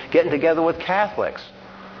evangelicals getting together with Catholics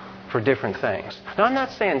for different things. Now, I'm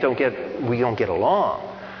not saying we don't get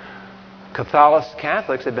along.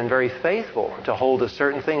 Catholics have been very faithful to hold to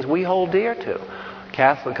certain things we hold dear to.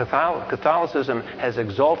 Catholicism has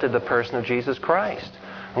exalted the person of Jesus Christ.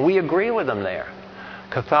 And we agree with them there.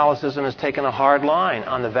 Catholicism has taken a hard line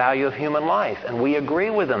on the value of human life, and we agree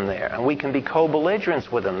with them there, and we can be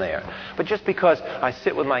co-belligerents with them there. But just because I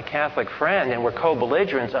sit with my Catholic friend and we're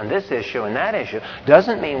co-belligerents on this issue and that issue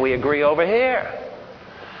doesn't mean we agree over here.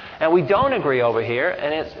 And we don't agree over here,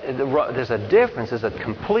 and there's a difference. There's a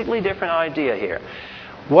completely different idea here.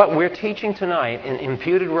 What we're teaching tonight in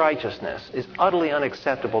imputed righteousness is utterly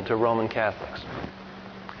unacceptable to Roman Catholics.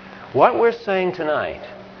 What we're saying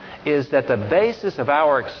tonight is that the basis of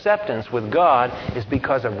our acceptance with God is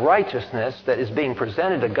because of righteousness that is being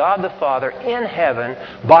presented to God the Father in heaven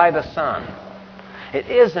by the Son. It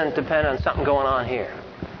isn't dependent on something going on here.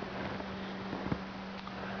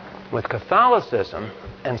 With Catholicism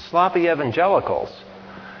and sloppy evangelicals,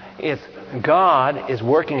 it's God is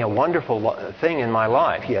working a wonderful thing in my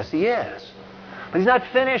life. Yes, he is. But he's not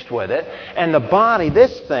finished with it. And the body,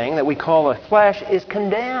 this thing that we call the flesh, is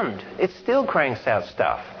condemned. It still cranks out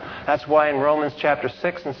stuff. That's why in Romans chapter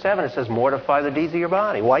 6 and 7 it says, mortify the deeds of your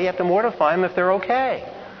body. Why do you have to mortify them if they're okay?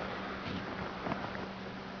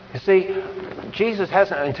 You see, Jesus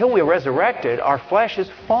hasn't, until we're resurrected, our flesh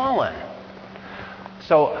is fallen.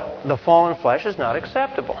 So the fallen flesh is not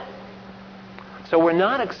acceptable. So we're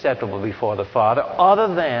not acceptable before the Father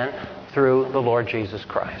other than through the Lord Jesus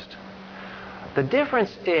Christ. The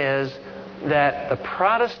difference is that the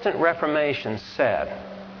Protestant Reformation said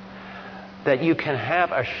that you can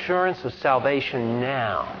have assurance of salvation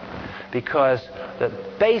now because the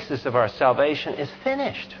basis of our salvation is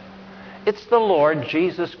finished. It's the Lord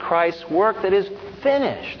Jesus Christ's work that is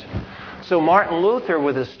finished. So Martin Luther,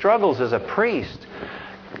 with his struggles as a priest,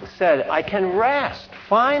 said, I can rest.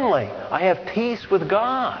 Finally, I have peace with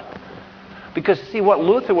God. Because, see, what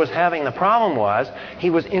Luther was having the problem was,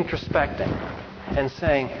 he was introspecting and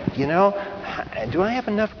saying, do I have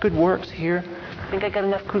enough good works here? I think I got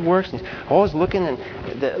enough good works. And he's always looking and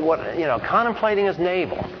contemplating his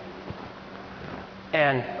navel.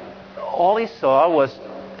 And all he saw was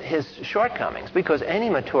his shortcomings, because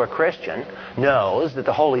any mature Christian knows that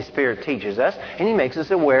the Holy Spirit teaches us, and he makes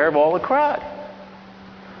us aware of all the crud.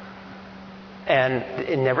 And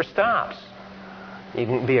it never stops. You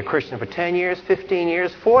can be a Christian for 10 years, 15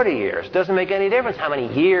 years, 40 years. Doesn't make any difference how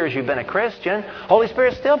many years you've been a Christian. Holy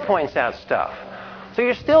Spirit still points out stuff. So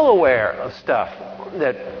you're still aware of stuff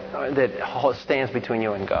that stands between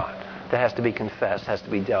you and God, that has to be confessed, has to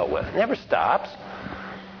be dealt with. It never stops.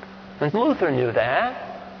 And Luther knew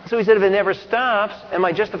that. So he said, if it never stops, and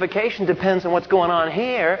my justification depends on what's going on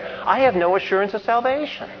here, I have no assurance of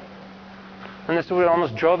salvation. And this is what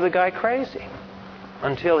almost drove the guy crazy,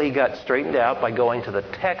 until he got straightened out by going to the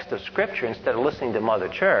text of Scripture instead of listening to Mother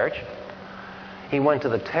Church. He went to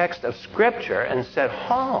the text of Scripture and said,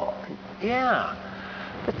 oh,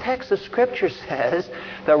 yeah, the text of Scripture says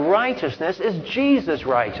the righteousness is Jesus'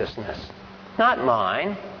 righteousness, not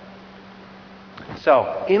mine.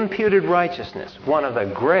 So, imputed righteousness, one of the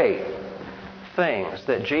great things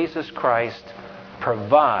that Jesus Christ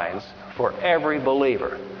provides for every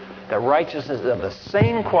believer. The righteousness of the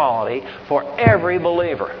same quality for every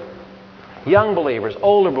believer. Young believers,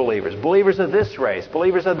 older believers, believers of this race,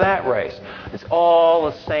 believers of that race. It's all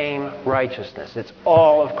the same righteousness. It's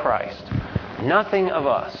all of Christ. Nothing of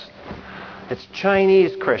us. It's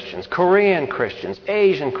Chinese Christians, Korean Christians,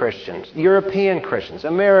 Asian Christians, European Christians,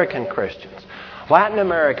 American Christians, Latin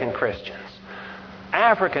American Christians,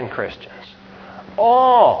 African Christians.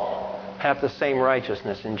 All have the same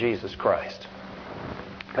righteousness in Jesus Christ.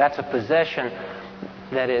 That's a possession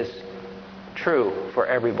that is true for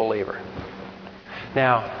every believer.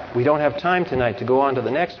 Now, we don't have time tonight to go on to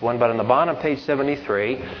the next one, but on the bottom of page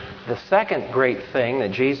 73, the second great thing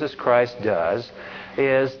that Jesus Christ does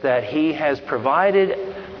is that he has provided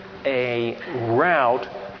a route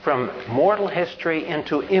from mortal history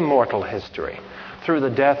into immortal history through the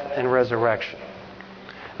death and resurrection.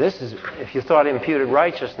 This is, if you thought imputed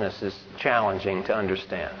righteousness is challenging to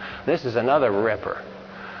understand, this is another ripper.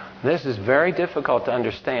 This is very difficult to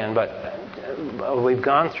understand, but we've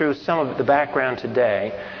gone through some of the background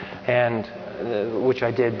today, and which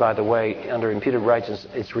I did, by the way, under imputed righteousness.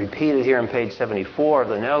 It's repeated here on page 74 of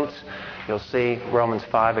the notes. You'll see Romans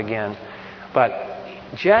 5 again. But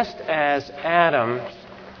just as Adam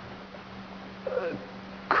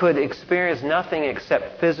could experience nothing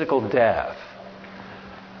except physical death,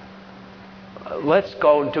 let's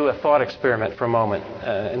go do a thought experiment for a moment,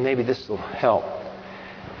 and maybe this will help.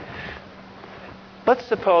 Let's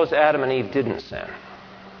suppose Adam and Eve didn't sin.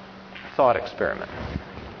 Thought experiment.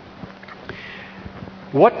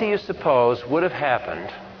 What do you suppose would have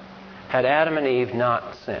happened had Adam and Eve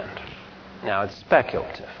not sinned? Now, it's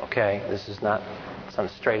speculative, okay? This is not some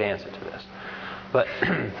straight answer to this. But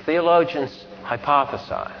theologians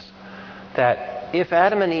hypothesize that if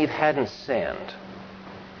Adam and Eve hadn't sinned,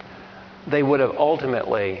 they would have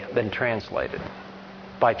ultimately been translated.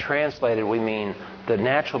 By translated, we mean the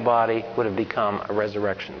natural body would have become a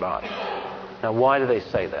resurrection body. Now, why do they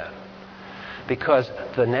say that? Because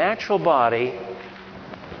the natural body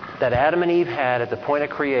that Adam and Eve had at the point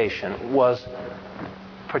of creation was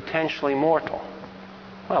potentially mortal.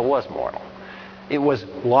 Well, it was mortal. It was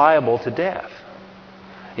liable to death.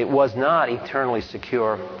 It was not eternally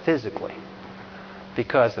secure physically.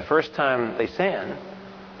 Because the first time they sinned,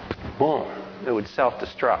 boom, it would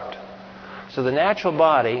self-destruct. So the natural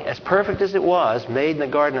body, as perfect as it was, made in the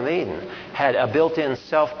Garden of Eden, had a built-in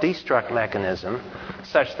self-destruct mechanism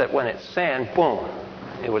such that when it sinned, boom,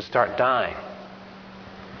 it would start dying.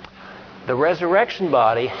 The resurrection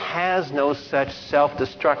body has no such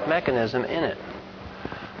self-destruct mechanism in it.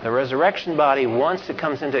 The resurrection body, once it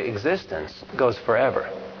comes into existence, goes forever.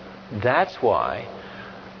 That's why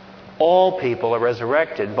all people are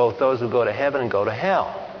resurrected, both those who go to heaven and go to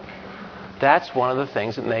hell. That's one of the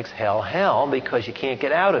things that makes hell hell, because you can't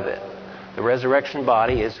get out of it. The resurrection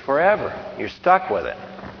body is forever. You're stuck with it.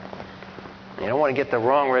 You don't want to get the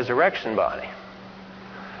wrong resurrection body.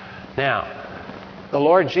 Now, the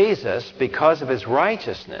Lord Jesus, because of his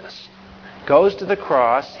righteousness, goes to the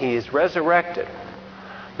cross. He is resurrected.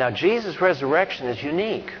 Now, Jesus' resurrection is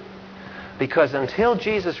unique, because until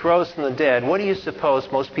Jesus rose from the dead, what do you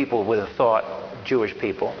suppose most people would have thought, Jewish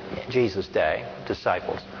people, Jesus' day,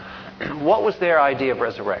 disciples, what was their idea of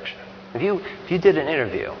resurrection? If you did an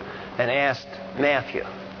interview and asked Matthew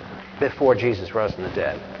before Jesus rose from the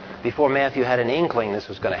dead, before Matthew had an inkling this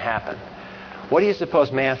was going to happen, what do you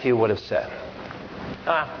suppose Matthew would have said?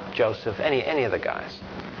 Joseph, any of the guys.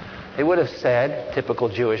 They would have said, typical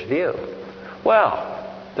Jewish view, well,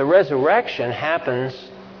 the resurrection happens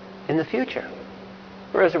in the future.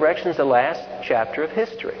 The resurrection is the last chapter of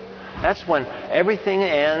history. That's when everything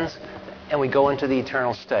ends and we go into the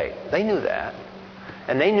eternal state. They knew that.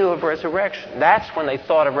 And they knew of resurrection. That's when they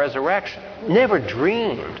thought of resurrection. Never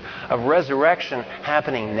dreamed of resurrection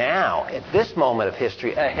happening now, at this moment of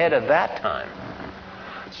history, ahead of that time.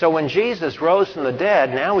 So when Jesus rose from the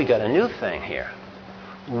dead, now we got a new thing here.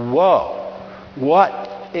 Whoa,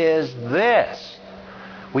 what is this?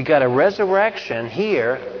 We got a resurrection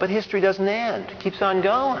here, but history doesn't end. It keeps on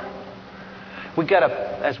going. We got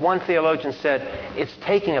as one theologian said, it's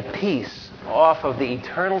taking a piece off of the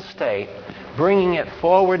eternal state, bringing it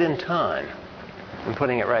forward in time, and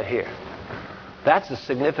putting it right here. That's the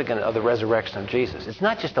significance of the resurrection of Jesus. It's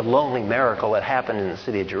not just a lonely miracle that happened in the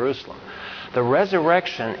city of Jerusalem. The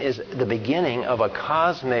resurrection is the beginning of a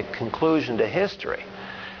cosmic conclusion to history.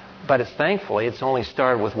 But thankfully, it's only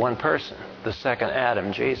started with one person, the second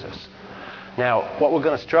Adam, Jesus. Now, what we're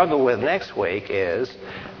going to struggle with next week is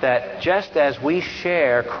that just as we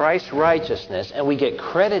share Christ's righteousness and we get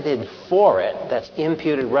credited for it, that's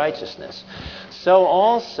imputed righteousness, so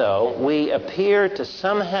also we appear to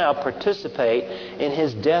somehow participate in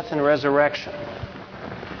His death and resurrection.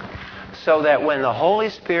 So that when the Holy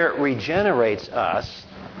Spirit regenerates us,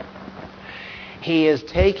 He is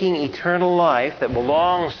taking eternal life that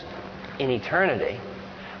belongs in eternity,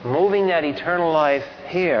 moving that eternal life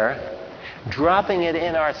here, dropping it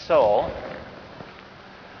in our soul,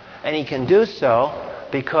 and He can do so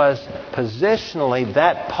because positionally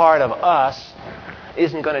that part of us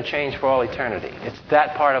isn't going to change for all eternity. It's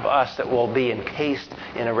that part of us that will be encased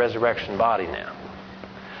in a resurrection body now.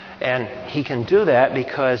 And He can do that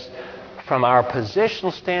because from our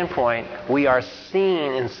positional standpoint, we are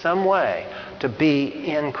seen in some way to be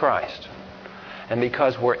in Christ. And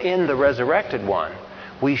because we're in the resurrected one,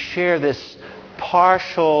 we share this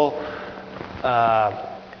partial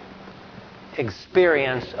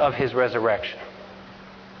experience of His resurrection.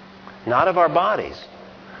 Not of our bodies,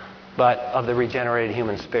 but of the regenerated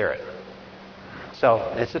human spirit. So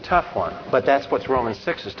it's a tough one, but that's what Romans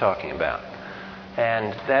 6 is talking about.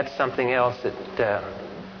 And that's something else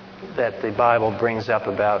that the Bible brings up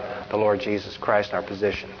about the Lord Jesus Christ and our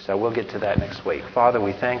position. So we'll get to that next week. Father,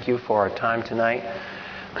 we thank You for our time tonight.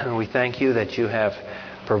 And we thank You that You have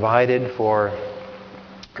provided for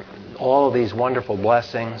all of these wonderful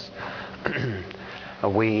blessings.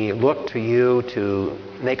 We look to You to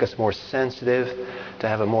make us more sensitive, to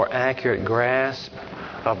have a more accurate grasp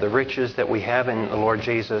of the riches that we have in the Lord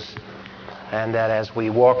Jesus, and that as we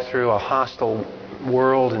walk through a hostile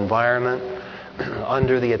world environment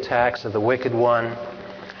under the attacks of the wicked one,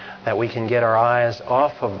 that we can get our eyes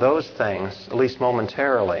off of those things, at least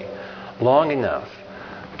momentarily, long enough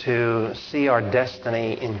to see our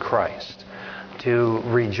destiny in Christ, to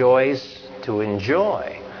rejoice, to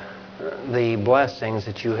enjoy the blessings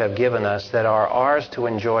that You have given us that are ours to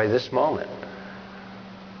enjoy this moment.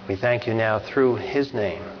 We thank You now through His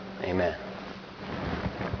name. Amen.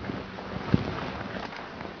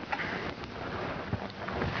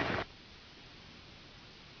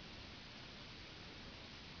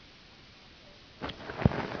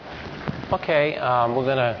 Okay, we're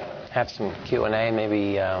going to have some Q&A.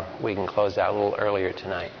 Maybe we can close out a little earlier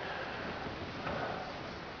tonight,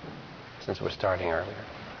 since we're starting earlier.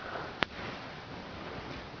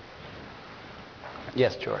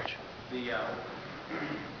 Yes, George. The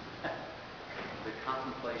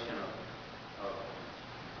contemplation of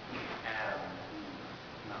Adam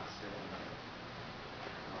not sinning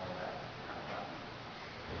and all that kind of got me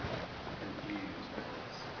confused with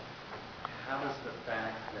this. How does the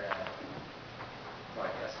fact that, well, I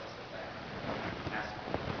guess it's the fact that it has to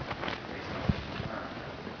be based on what you learned,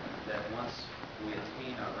 that once we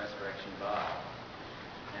attain our resurrection body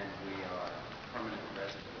and we are permanent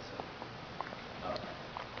residents of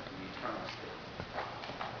the eternal state,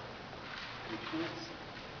 we can't sin.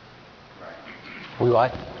 Right? We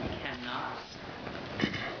what? We cannot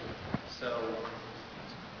sin. So,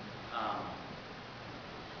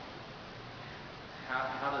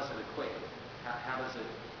 how does it equate? How does it?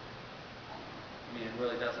 I mean, it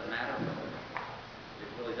really doesn't matter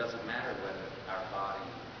whether our body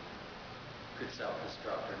could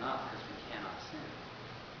self-destruct or not, because we cannot sin.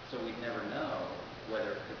 So we'd never know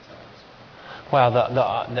whether it could self-destruct. Well,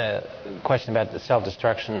 the question about the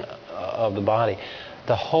self-destruction of the body,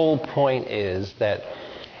 the whole point is that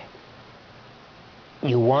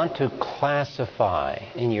you want to classify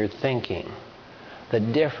in your thinking the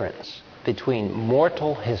difference between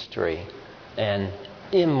mortal history and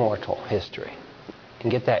immortal history. And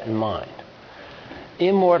get that in mind.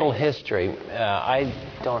 Immortal history, I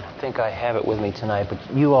don't think I have it with me tonight,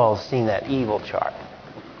 but you all have seen that evil chart.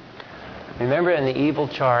 Remember in the evil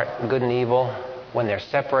chart, good and evil, when they're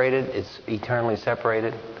separated, it's eternally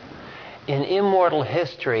separated. In immortal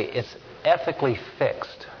history, it's ethically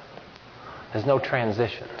fixed. There's no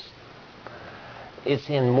transitions. It's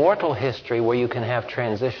in mortal history where you can have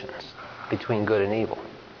transitions between good and evil.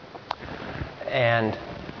 And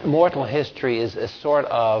mortal history is a sort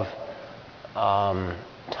of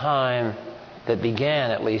time that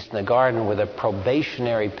began, at least in the garden, with a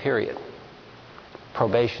probationary period.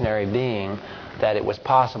 Probationary being that it was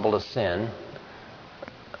possible to sin,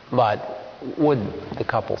 but would the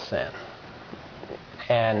couple sin?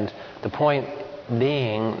 And the point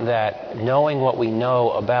being that knowing what we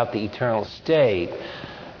know about the eternal state,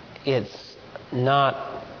 it's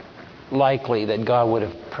not likely that God would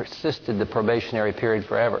have persisted the probationary period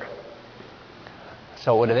forever.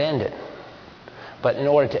 So it would have ended. But in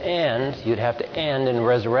order to end, you'd have to end in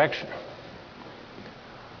resurrection.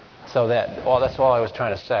 So that's all I was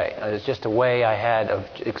trying to say. It was just a way I had of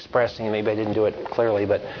expressing, maybe I didn't do it clearly,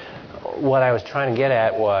 but what I was trying to get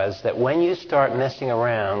at was that when you start messing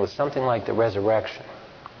around with something like the resurrection,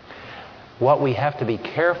 what we have to be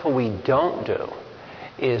careful we don't do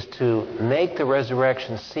is to make the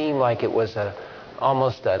resurrection seem like it was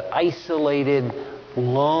almost an isolated,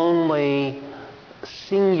 lonely,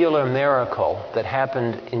 singular miracle that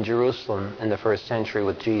happened in Jerusalem in the first century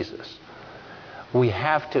with Jesus. We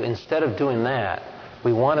have to, instead of doing that,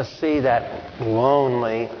 we want to see that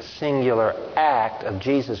lonely, singular act of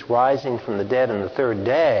Jesus rising from the dead on the third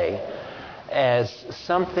day as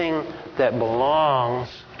something that belongs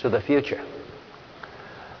to the future.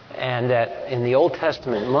 And that in the Old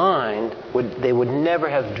Testament mind, they would never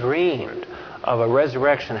have dreamed of a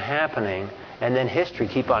resurrection happening and then history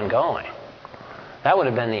keep on going. That would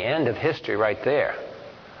have been the end of history right there.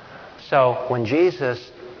 So when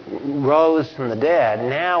Jesus rose from the dead,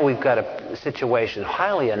 now we've got a situation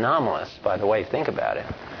highly anomalous, by the way, think about it.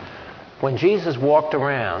 When Jesus walked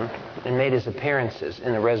around and made his appearances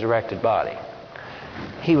in a resurrected body,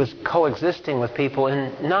 he was coexisting with people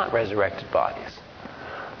in not resurrected bodies.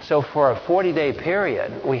 So for a 40-day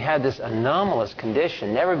period, we had this anomalous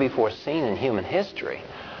condition, never before seen in human history,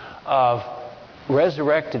 of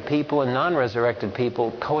resurrected people and non-resurrected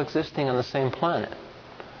people coexisting on the same planet.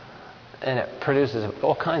 And it produces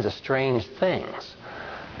all kinds of strange things.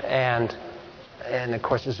 And of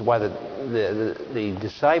course, this is why the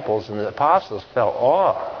disciples and the apostles felt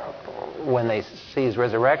awe when they see his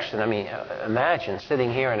resurrection. I mean, imagine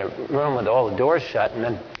sitting here in a room with all the doors shut, and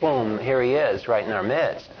then boom, here he is right in our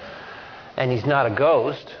midst. And he's not a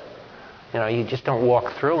ghost. You know, you just don't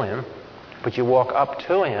walk through him, but you walk up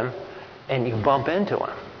to him and you bump into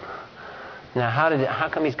him. Now, how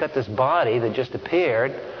come he's got this body that just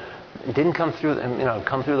appeared? It didn't come through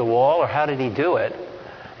the wall, or how did he do it?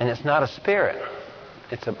 And it's not a spirit.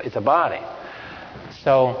 It's a body.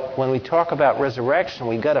 So when we talk about resurrection,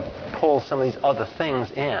 we've got to pull some of these other things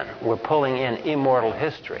in. We're pulling in immortal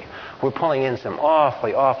history. We're pulling in some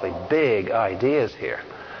awfully, awfully big ideas here.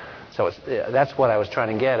 So that's what I was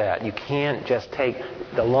trying to get at. You can't just take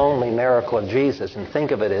the lonely miracle of Jesus and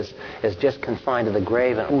think of it as just confined to the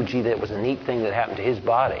grave and, oh, gee, that was a neat thing that happened to his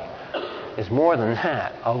body. It's more than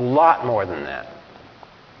that, a lot more than that.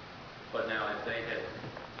 But now, if they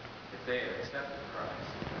had accepted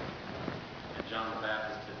Christ, and John the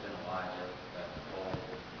Baptist had been Elijah, that whole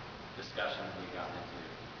discussion we got into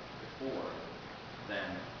before,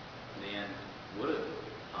 then in the end would have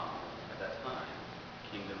come at that time.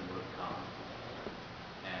 Kingdom would have come,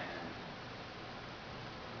 and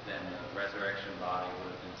then the resurrection body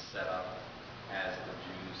would have been set up as the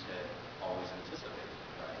Jews had always anticipated.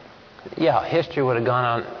 Yeah, history would have gone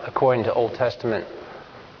on according to Old Testament.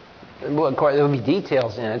 Well, there would be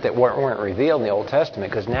details in it that weren't revealed in the Old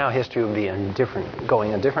Testament, because now history would be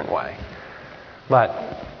going a different way. But,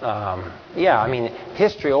 yeah, I mean,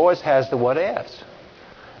 history always has the what ifs.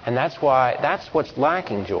 And that's what's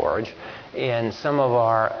lacking, George, in some of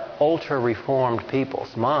our ultra-reformed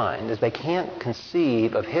people's mind, is they can't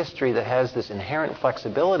conceive of history that has this inherent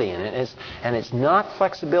flexibility in it. And it's not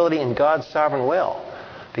flexibility in God's sovereign will.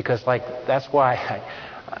 Because that's why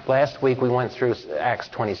last week we went through Acts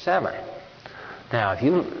 27. Now, if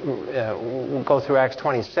you go through Acts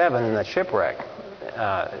 27 in the shipwreck,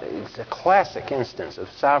 it's a classic instance of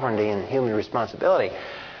sovereignty and human responsibility.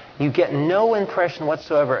 You get no impression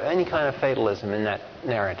whatsoever of any kind of fatalism in that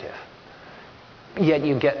narrative. Yet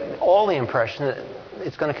you get all the impression that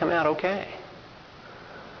it's going to come out okay.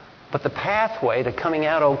 But the pathway to coming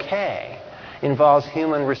out okay involves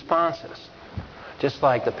human responses. Just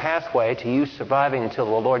like the pathway to you surviving until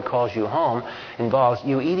the Lord calls you home involves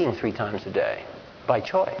you eating 3 times a day by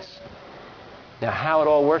choice. Now, how it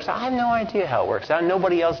all works, I have no idea how it works.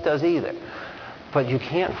 Nobody else does either. But you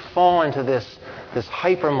can't fall into this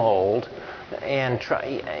hyper mold and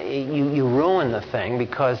you ruin the thing,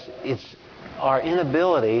 because it's our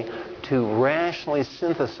inability to rationally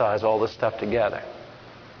synthesize all this stuff together.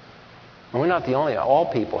 And we're not the only. All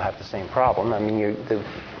people have the same problem. I mean,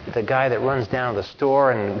 the guy that runs down to the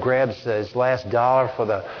store and grabs his last dollar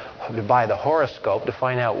to buy the horoscope to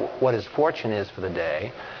find out what his fortune is for the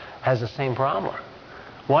day has the same problem.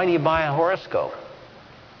 Why do you buy a horoscope?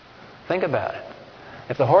 Think about it.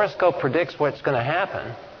 If the horoscope predicts what's going to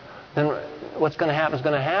happen, then what's going to happen is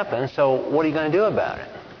going to happen, so what are you going to do about it?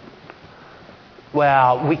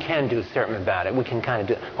 Well, we can do something about it. We can kind of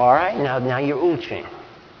do it. All right, now you're ooching.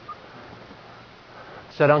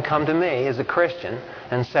 So don't come to me as a Christian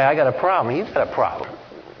and say, I got a problem. You've got a problem.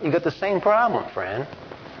 You got the same problem, friend.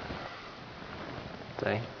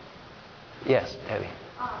 See? Yes, Debbie.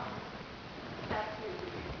 Back to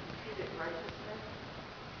imputed righteousness.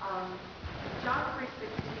 John 3:16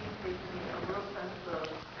 gives me a real sense of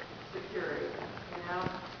security. You know,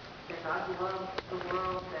 that God loves the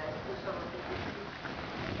world, that whosoever believes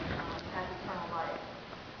has eternal life.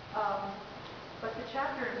 But the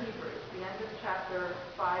chapter in Hebrews, the end of chapter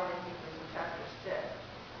 5 in Hebrews and chapter 6,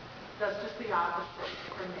 does just the opposite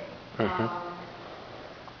for me.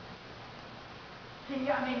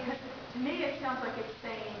 Because to me it sounds like it's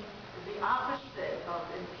saying the opposite of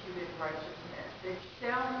imputed righteousness. It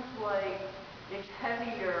sounds like it's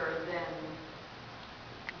heavier than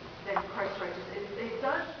Christ's righteousness. It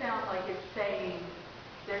does sound like it's saying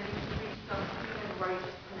there needs to be some human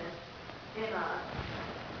righteousness in us.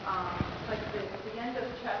 But the end of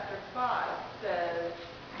chapter 5 says,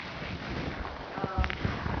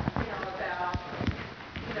 about,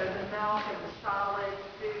 the milk and the solid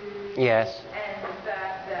food. Yes. And the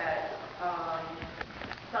fact that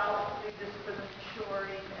solid food is for the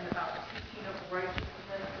maturing, and about teaching of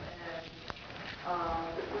righteousness, and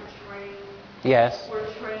that we're trained. Yes.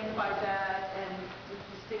 We're trained by that, and we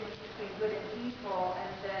distinguish between good and evil.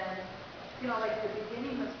 And then, like the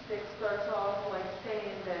beginning of 6 starts off like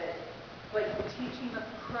saying that, like the teaching of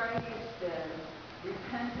Christ and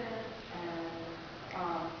repentance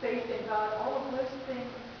and faith in God, all of those things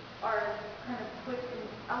are kind of put in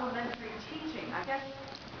elementary teaching. I guess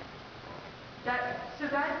that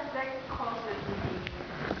causes me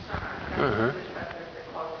concern. That's the chapter that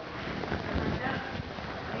causes me concern.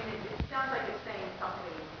 It sounds like it's saying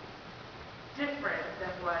something different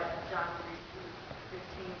than what John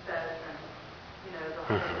 3:16 says, and the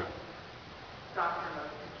whole doctrine of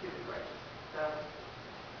imputed righteousness.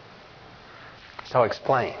 So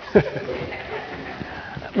explain.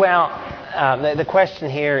 Well, the question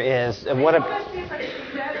here is, what? It almost seems like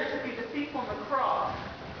it'd be better to be the thief on the cross.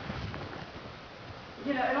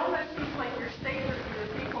 It almost seems like you're safer to be the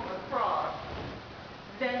thief on the cross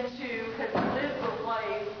than to have lived a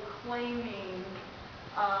life claiming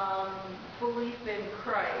belief in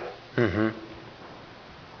Christ. Mm-hmm.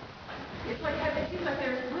 It seems like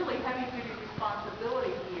there's really heavy-duty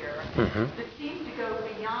responsibility here that seems to go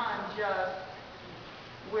beyond just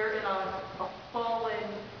we're in a fallen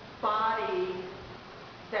body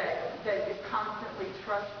that is constantly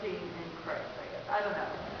trusting in Christ, I guess. I don't know.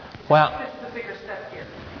 Well, this is a bigger step here.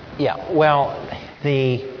 Yeah. Well,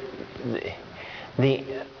 the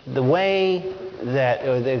way that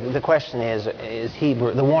the question is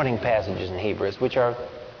Hebrew, the warning passages in Hebrews, which are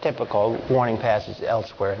typical warning passages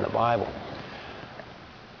elsewhere in the Bible.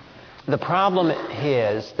 The problem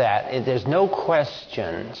is that there's no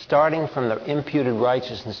question, starting from the imputed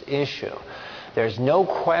righteousness issue, there's no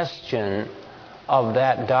question of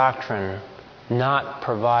that doctrine not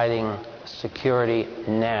providing security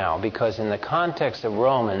now, because in the context of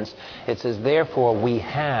Romans, it says, therefore we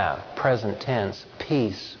have, present tense,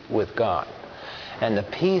 peace with God. And the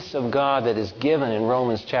peace of God that is given in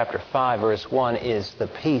Romans chapter 5, verse 1, is the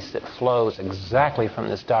peace that flows exactly from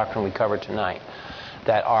this doctrine we covered tonight.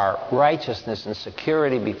 That our righteousness and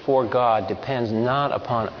security before God depends not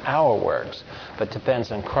upon our works, but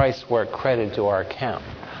depends on Christ's work credited to our account.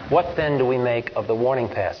 What then do we make of the warning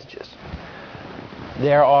passages?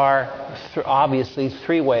 There are obviously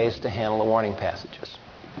 3 ways to handle the warning passages.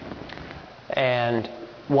 And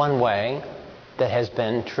one way that has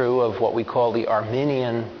been true of what we call the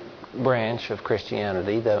Arminian branch of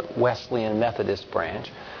Christianity, the Wesleyan Methodist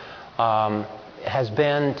branch, has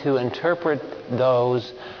been to interpret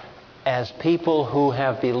those as people who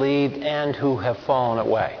have believed and who have fallen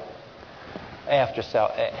away.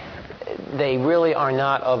 they really are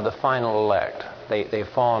not of the final elect. They've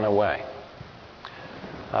fallen away.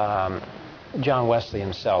 John Wesley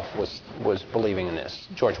himself was believing in this.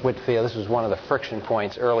 George Whitefield, this was one of the friction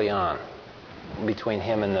points early on between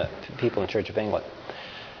him and the people in the Church of England.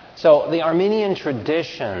 So the Arminian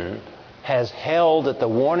tradition has held that the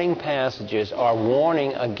warning passages are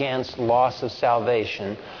warning against loss of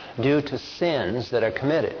salvation due to sins that are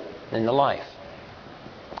committed in the life.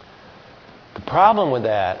 The problem with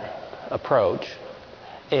that approach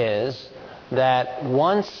is that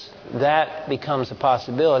once that becomes a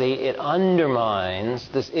possibility, it undermines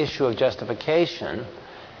this issue of justification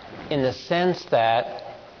in the sense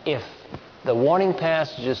that if the warning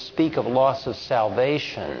passages speak of loss of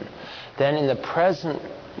salvation, then in the present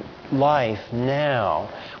life now,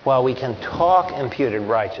 while we can talk imputed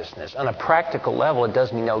righteousness, on a practical level it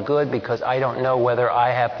does me no good because I don't know whether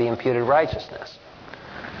I have the imputed righteousness.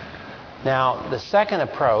 Now, the second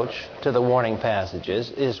approach to the warning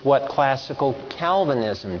passages is what classical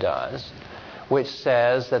Calvinism does, which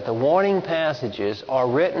says that the warning passages are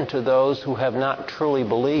written to those who have not truly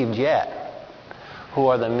believed yet, who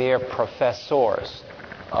are the mere professors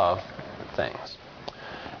of things,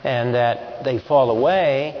 and that they fall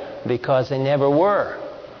away because they never were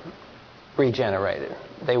regenerated.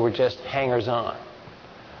 They were just hangers-on.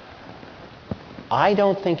 I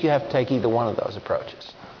don't think you have to take either one of those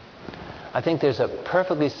approaches. I think there's a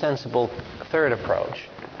perfectly sensible third approach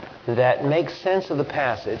that makes sense of the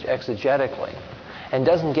passage exegetically and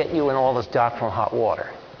doesn't get you in all this doctrinal hot water.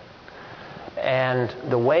 And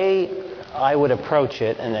the way I would approach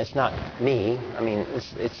it, and it's not me, I mean,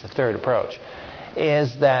 it's the third approach,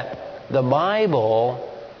 is that the Bible,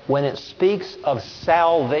 when it speaks of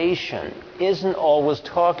salvation, isn't always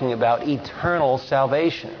talking about eternal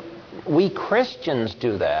salvation. We Christians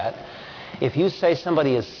do that. If you say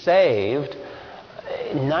somebody is saved,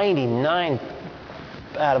 99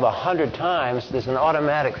 out of 100 times, there's an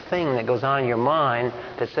automatic thing that goes on in your mind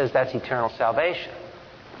that says that's eternal salvation.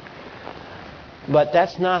 But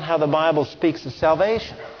that's not how the Bible speaks of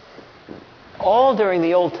salvation. All during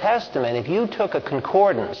the Old Testament, if you took a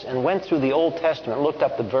concordance and went through the Old Testament, looked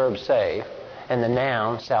up the verb save and the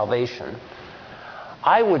noun salvation,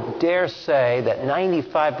 I would dare say that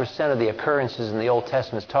 95% of the occurrences in the Old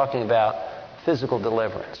Testament is talking about physical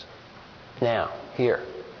deliverance. Now, here.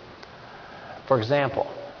 For example,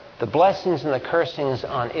 the blessings and the cursings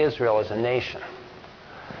on Israel as a nation,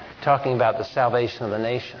 talking about the salvation of the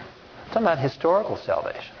nation. It's talking about historical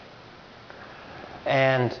salvation.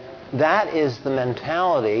 And that is the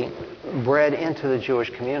mentality bred into the Jewish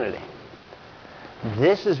community.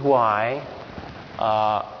 This is why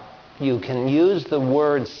you can use the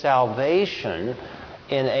word salvation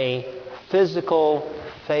in a physical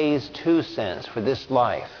phase 2 sense for this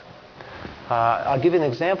life. I'll give you an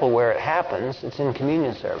example where it happens. It's in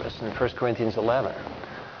communion service in 1 Corinthians 11,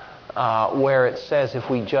 where it says if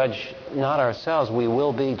we judge not ourselves, we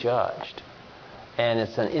will be judged. And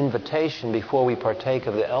it's an invitation before we partake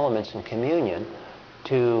of the elements in communion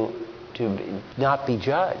to not be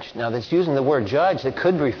judged. Now, that's using the word judge that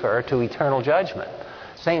could refer to eternal judgment.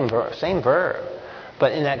 Same verb.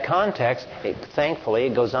 But in that context, thankfully,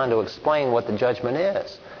 it goes on to explain what the judgment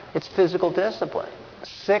is. It's physical discipline.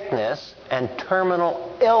 Sickness and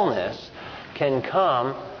terminal illness can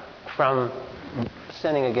come from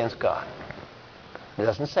sinning against God. It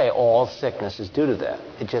doesn't say all sickness is due to that.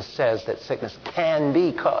 It just says that sickness can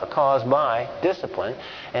be caused by discipline.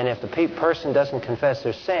 And if the person doesn't confess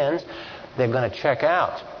their sins, they're going to check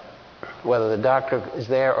out whether the doctor is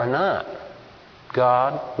there or not.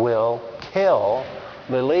 God will kill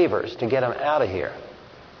believers to get them out of here.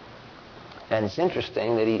 And it's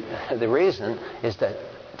interesting that the reason is to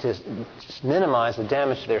minimize the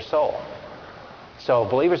damage to their soul. So if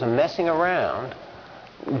believers are messing around,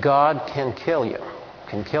 God can kill you,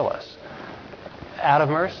 can kill us, out of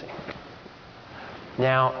mercy.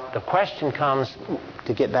 Now, the question comes,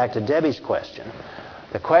 to get back to Debbie's question,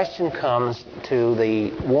 the question comes to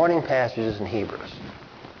the warning passages in Hebrews.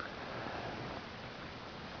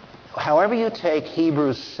 However you take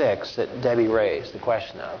Hebrews 6 that Debbie raised the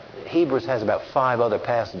question of, Hebrews has about 5 other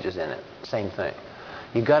passages in it, same thing.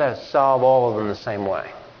 You've got to solve all of them the same way,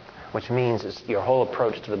 which means it's your whole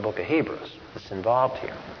approach to the book of Hebrews that's involved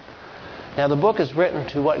here. Now, the book is written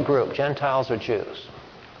to what group, Gentiles or Jews?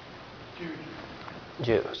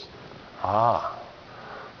 Jews.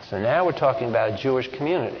 So now we're talking about a Jewish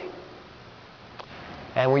community.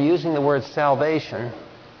 And we're using the word salvation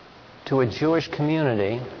to a Jewish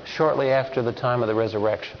community shortly after the time of the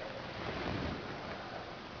resurrection.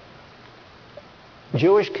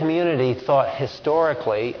 Jewish community thought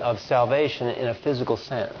historically of salvation in a physical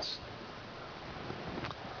sense.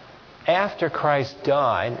 After Christ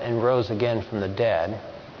died and rose again from the dead,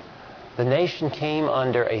 the nation came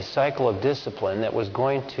under a cycle of discipline that was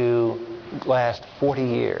going to last 40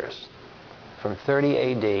 years, from 30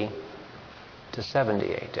 A.D. to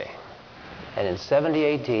 70 A.D. And in 70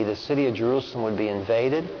 A.D., the city of Jerusalem would be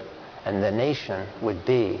invaded and the nation would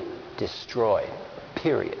be destroyed,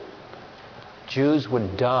 period. Jews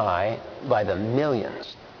would die by the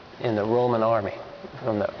millions in the Roman army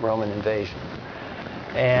from the Roman invasion.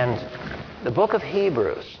 And the book of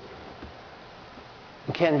Hebrews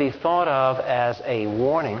can be thought of as a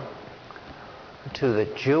warning to the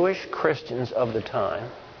Jewish Christians of the time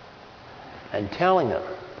and telling them,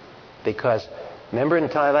 because remember in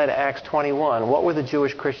Acts 21, what were the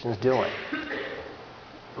Jewish Christians doing?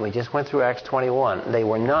 We just went through Acts 21. They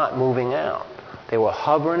were not moving out. They were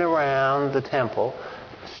hovering around the temple,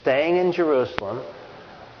 staying in Jerusalem,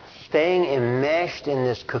 staying enmeshed in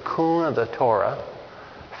this cocoon of the Torah,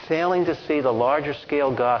 failing to see the larger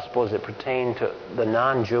scale gospel as it pertained to the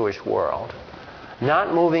non-Jewish world,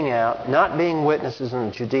 not moving out, not being witnesses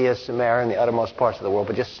in Judea, Samaria, and the uttermost parts of the world,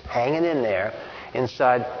 but just hanging in there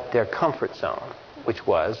inside their comfort zone, which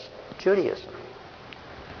was Judaism.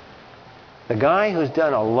 The guy who's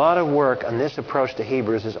done a lot of work on this approach to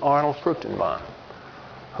Hebrews is Arnold Fruchtenbaum,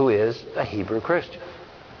 who is a Hebrew Christian.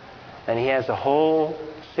 And he has a whole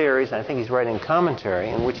series, I think he's writing commentary,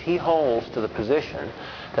 in which he holds to the position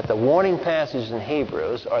that the warning passages in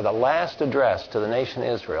Hebrews are the last address to the nation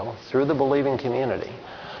Israel through the believing community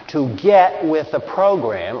to get with the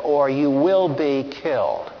program or you will be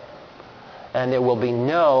killed. And there will be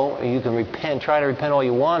you can repent, try to repent all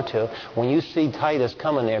you want to. When you see Titus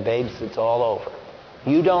coming there, babes, it's all over.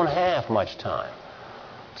 You don't have much time.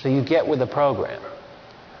 So you get with the program.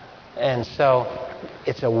 And so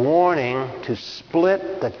it's a warning to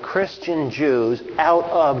split the Christian Jews out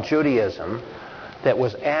of Judaism that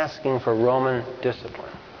was asking for Roman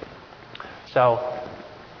discipline. So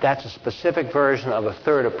that's a specific version of a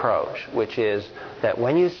third approach, which is that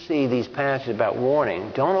when you see these passages about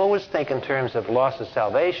warning, don't always think in terms of loss of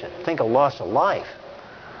salvation. Think of loss of life.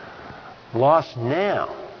 Loss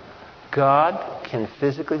now. God can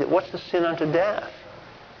physically... What's the sin unto death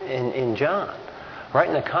in John? Right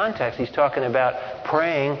in the context, he's talking about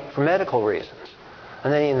praying for medical reasons.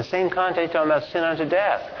 And then in the same context, he's talking about sin unto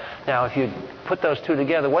death. Now, if you put those two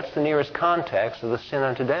together, what's the nearest context of the sin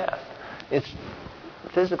unto death? It's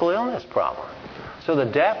physical illness problem. So the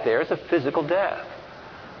death there is a physical death.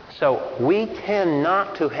 So we tend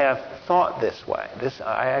not to have thought this way.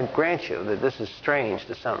 I grant you that this is strange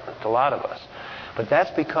to a lot of us. But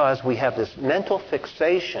that's because we have this mental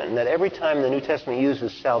fixation that every time the New Testament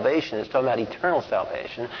uses salvation, it's talking about eternal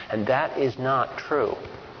salvation, and that is not true.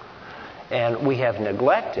 And we have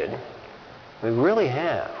neglected, we really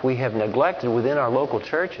have, we have neglected within our local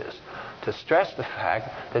churches to stress the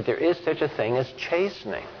fact that there is such a thing as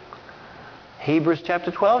chastening. Hebrews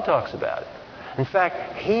chapter 12 talks about it. In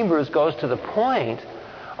fact, Hebrews goes to the point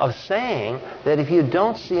of saying that if you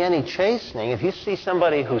don't see any chastening, if you see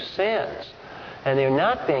somebody who sins and they're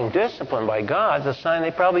not being disciplined by God, it's a sign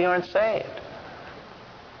they probably aren't saved.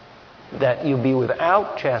 That you be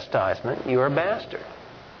without chastisement, you're a bastard.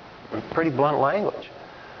 Pretty blunt language.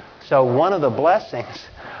 So one of the blessings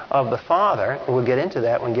of the Father, and we'll get into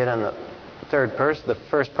that when we get on the third person, the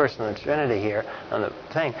first person of the Trinity here on the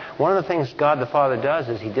thing. One of the things God the Father does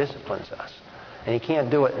is He disciplines us. And He can't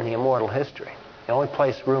do it in the immortal history. The only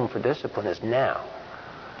place room for discipline is now.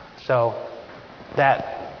 So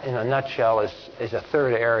that, in a nutshell, is a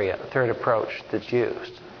third approach that's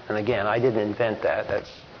used. And again, I didn't invent that.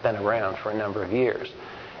 That's been around for a number of years.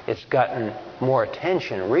 It's gotten more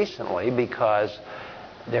attention recently because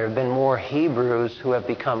there have been more Hebrews who have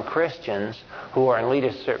become Christians who are in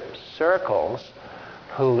leadership circles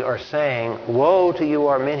who are saying, woe to you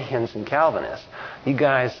Arminians and Calvinists. You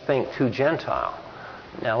guys think too Gentile.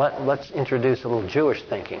 Now let's introduce a little Jewish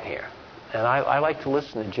thinking here. And I like to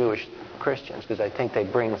listen to Jewish Christians because I think they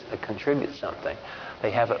contribute something.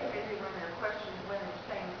 They have a... When they're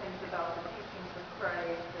saying things about the teachings of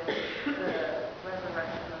Christ and the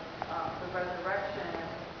resurrection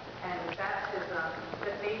and baptism,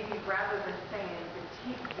 that maybe rather than saying the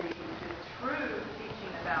true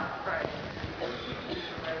teaching about Christ, the teachings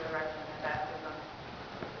of resurrection and baptism,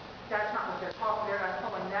 that's not what they're talking. They're not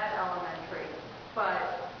calling that elementary, but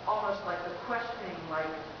almost like the questioning, like,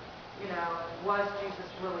 was Jesus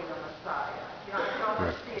really the Messiah? I can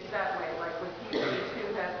almost see it that way, like with Hebrews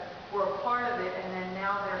 2 that were a part of it, and then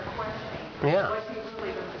now they're questioning, was he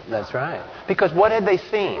really the Messiah? That's right. Because what had they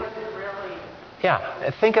seen? Was it really?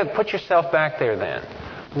 Yeah, put yourself back there then.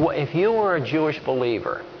 If you were a Jewish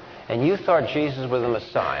believer and you thought Jesus was the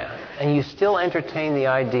Messiah, and you still entertain the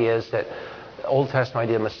ideas that Old Testament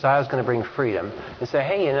idea Messiah is going to bring freedom, and say,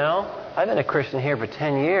 hey, I've been a Christian here for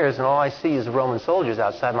 10 years, and all I see is the Roman soldiers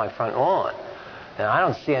outside my front lawn, and I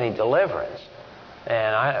don't see any deliverance,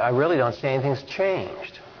 and I really don't see anything's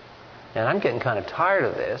changed, and I'm getting kind of tired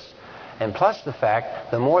of this. And plus the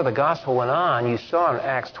fact, the more the gospel went on, you saw in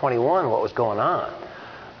Acts 21 what was going on,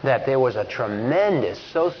 that there was a tremendous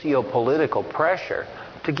socio-political pressure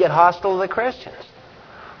to get hostile to the Christians.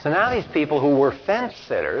 So now these people who were fence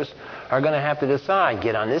sitters are going to have to decide,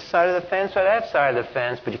 get on this side of the fence or that side of the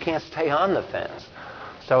fence, but you can't stay on the fence.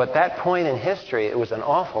 So at that point in history, it was an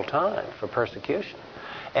awful time for persecution.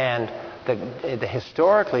 And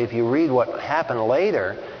historically, if you read what happened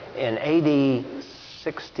later, in AD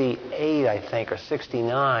 68, I think, or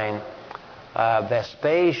 69,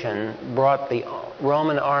 Vespasian brought the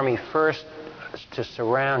Roman army first to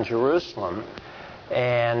surround Jerusalem,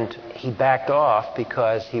 and he backed off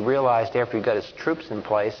because he realized after he got his troops in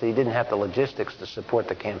place that he didn't have the logistics to support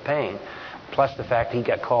the campaign, plus the fact he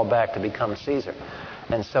got called back to become Caesar.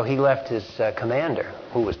 And so he left his commander,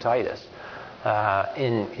 who was Titus,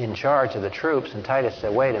 in charge of the troops, and Titus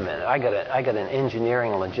said, wait a minute, I got an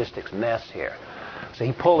engineering and logistics mess here. So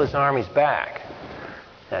he pulled his armies back.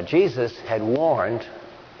 Now, Jesus had warned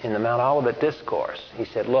in the Mount Olivet Discourse. He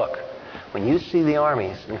said, look, when you see the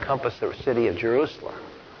armies encompass the city of Jerusalem,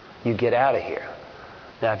 you get out of here.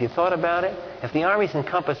 Now, have you thought about it? If the armies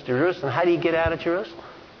encompass Jerusalem, how do you get out of Jerusalem?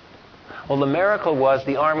 Well, the miracle was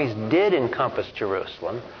the armies did encompass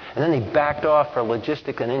Jerusalem, and then they backed off for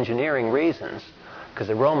logistic and engineering reasons, because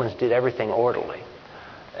the Romans did everything orderly.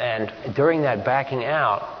 And during that backing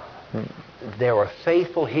out, there were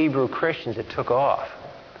faithful Hebrew Christians that took off.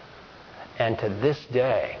 And to this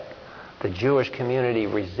day, the Jewish community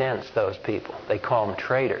resents those people. They call them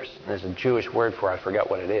traitors. There's a Jewish word for it, I forgot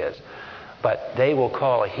what it is. But they will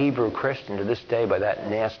call a Hebrew Christian to this day by that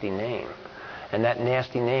nasty name. And that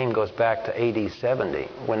nasty name goes back to AD 70,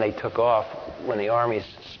 when they took off, when the armies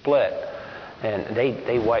split. And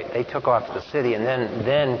they took off the city, and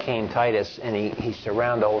then came Titus, and he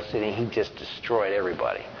surrounded the whole city, and he just destroyed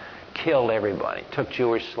everybody. Killed everybody. Took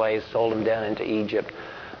Jewish slaves, sold them down into Egypt.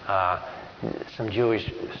 Some Jewish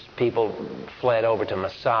people fled over to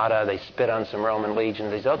Masada. They spit on some Roman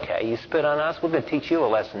legions. They said, okay, you spit on us? We're going to teach you a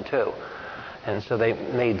lesson too. And so they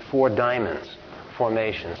made 4 diamonds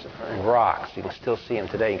formations and rocks. You can still see them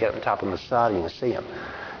today. You get up on top of Masada, you can see them.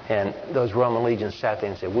 And those Roman legions sat there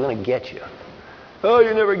and said, we're going to get you. Oh,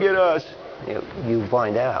 you never get us. You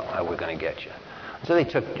find out how we're going to get you. So they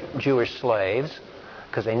took Jewish slaves,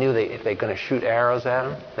 because they knew if they're going to shoot arrows at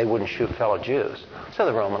them, they wouldn't shoot fellow Jews. So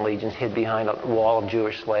the Roman legions hid behind a wall of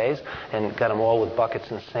Jewish slaves and got them all with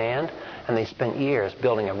buckets and sand, and they spent years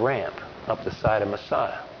building a ramp up the side of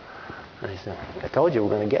Masada. And they said, I told you we're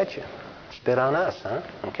going to get you. Spit on us, huh?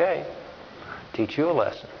 Okay. Teach you a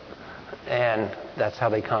lesson. And that's how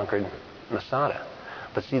they conquered Masada.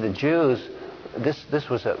 But see, the Jews, this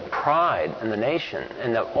was a pride in the nation,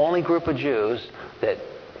 and the only group of Jews that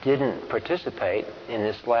didn't participate in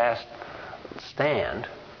this last stand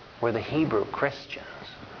were the Hebrew Christians.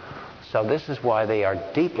 So this is why they are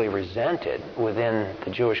deeply resented within the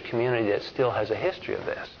Jewish community that still has a history of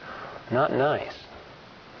this. Not nice.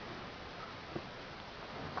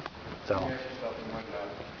 So. Let me ask you something.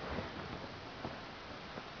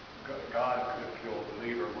 When God could kill a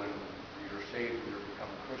believer when you're saved and you become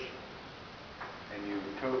a Christian, and you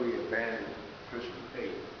totally abandon Christian faith,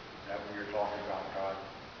 is that when you're talking about God?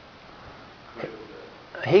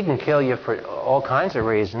 He can kill you for all kinds of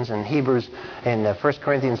reasons. In 1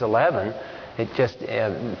 Corinthians 11, it just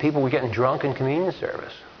people were getting drunk in communion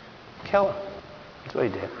service. Kill them. That's what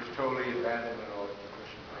he did. Just totally abandonment of the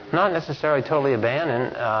Christian faith. Not necessarily totally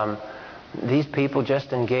abandoned. These people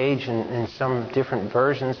just engage in some different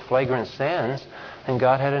versions, flagrant sins, and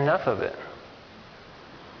God had enough of it.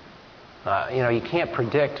 You can't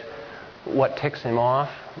predict what ticks him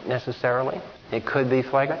off necessarily. It could be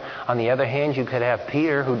flagrant. On the other hand, you could have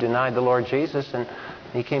Peter, who denied the Lord Jesus, and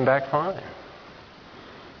he came back fine.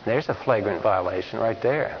 There's a flagrant violation right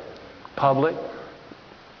there. Public.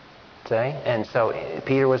 See? And so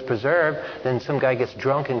Peter was preserved. Then some guy gets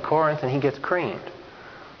drunk in Corinth, and he gets creamed.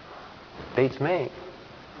 Beats me.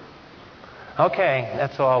 Okay,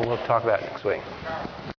 that's all we'll talk about next week.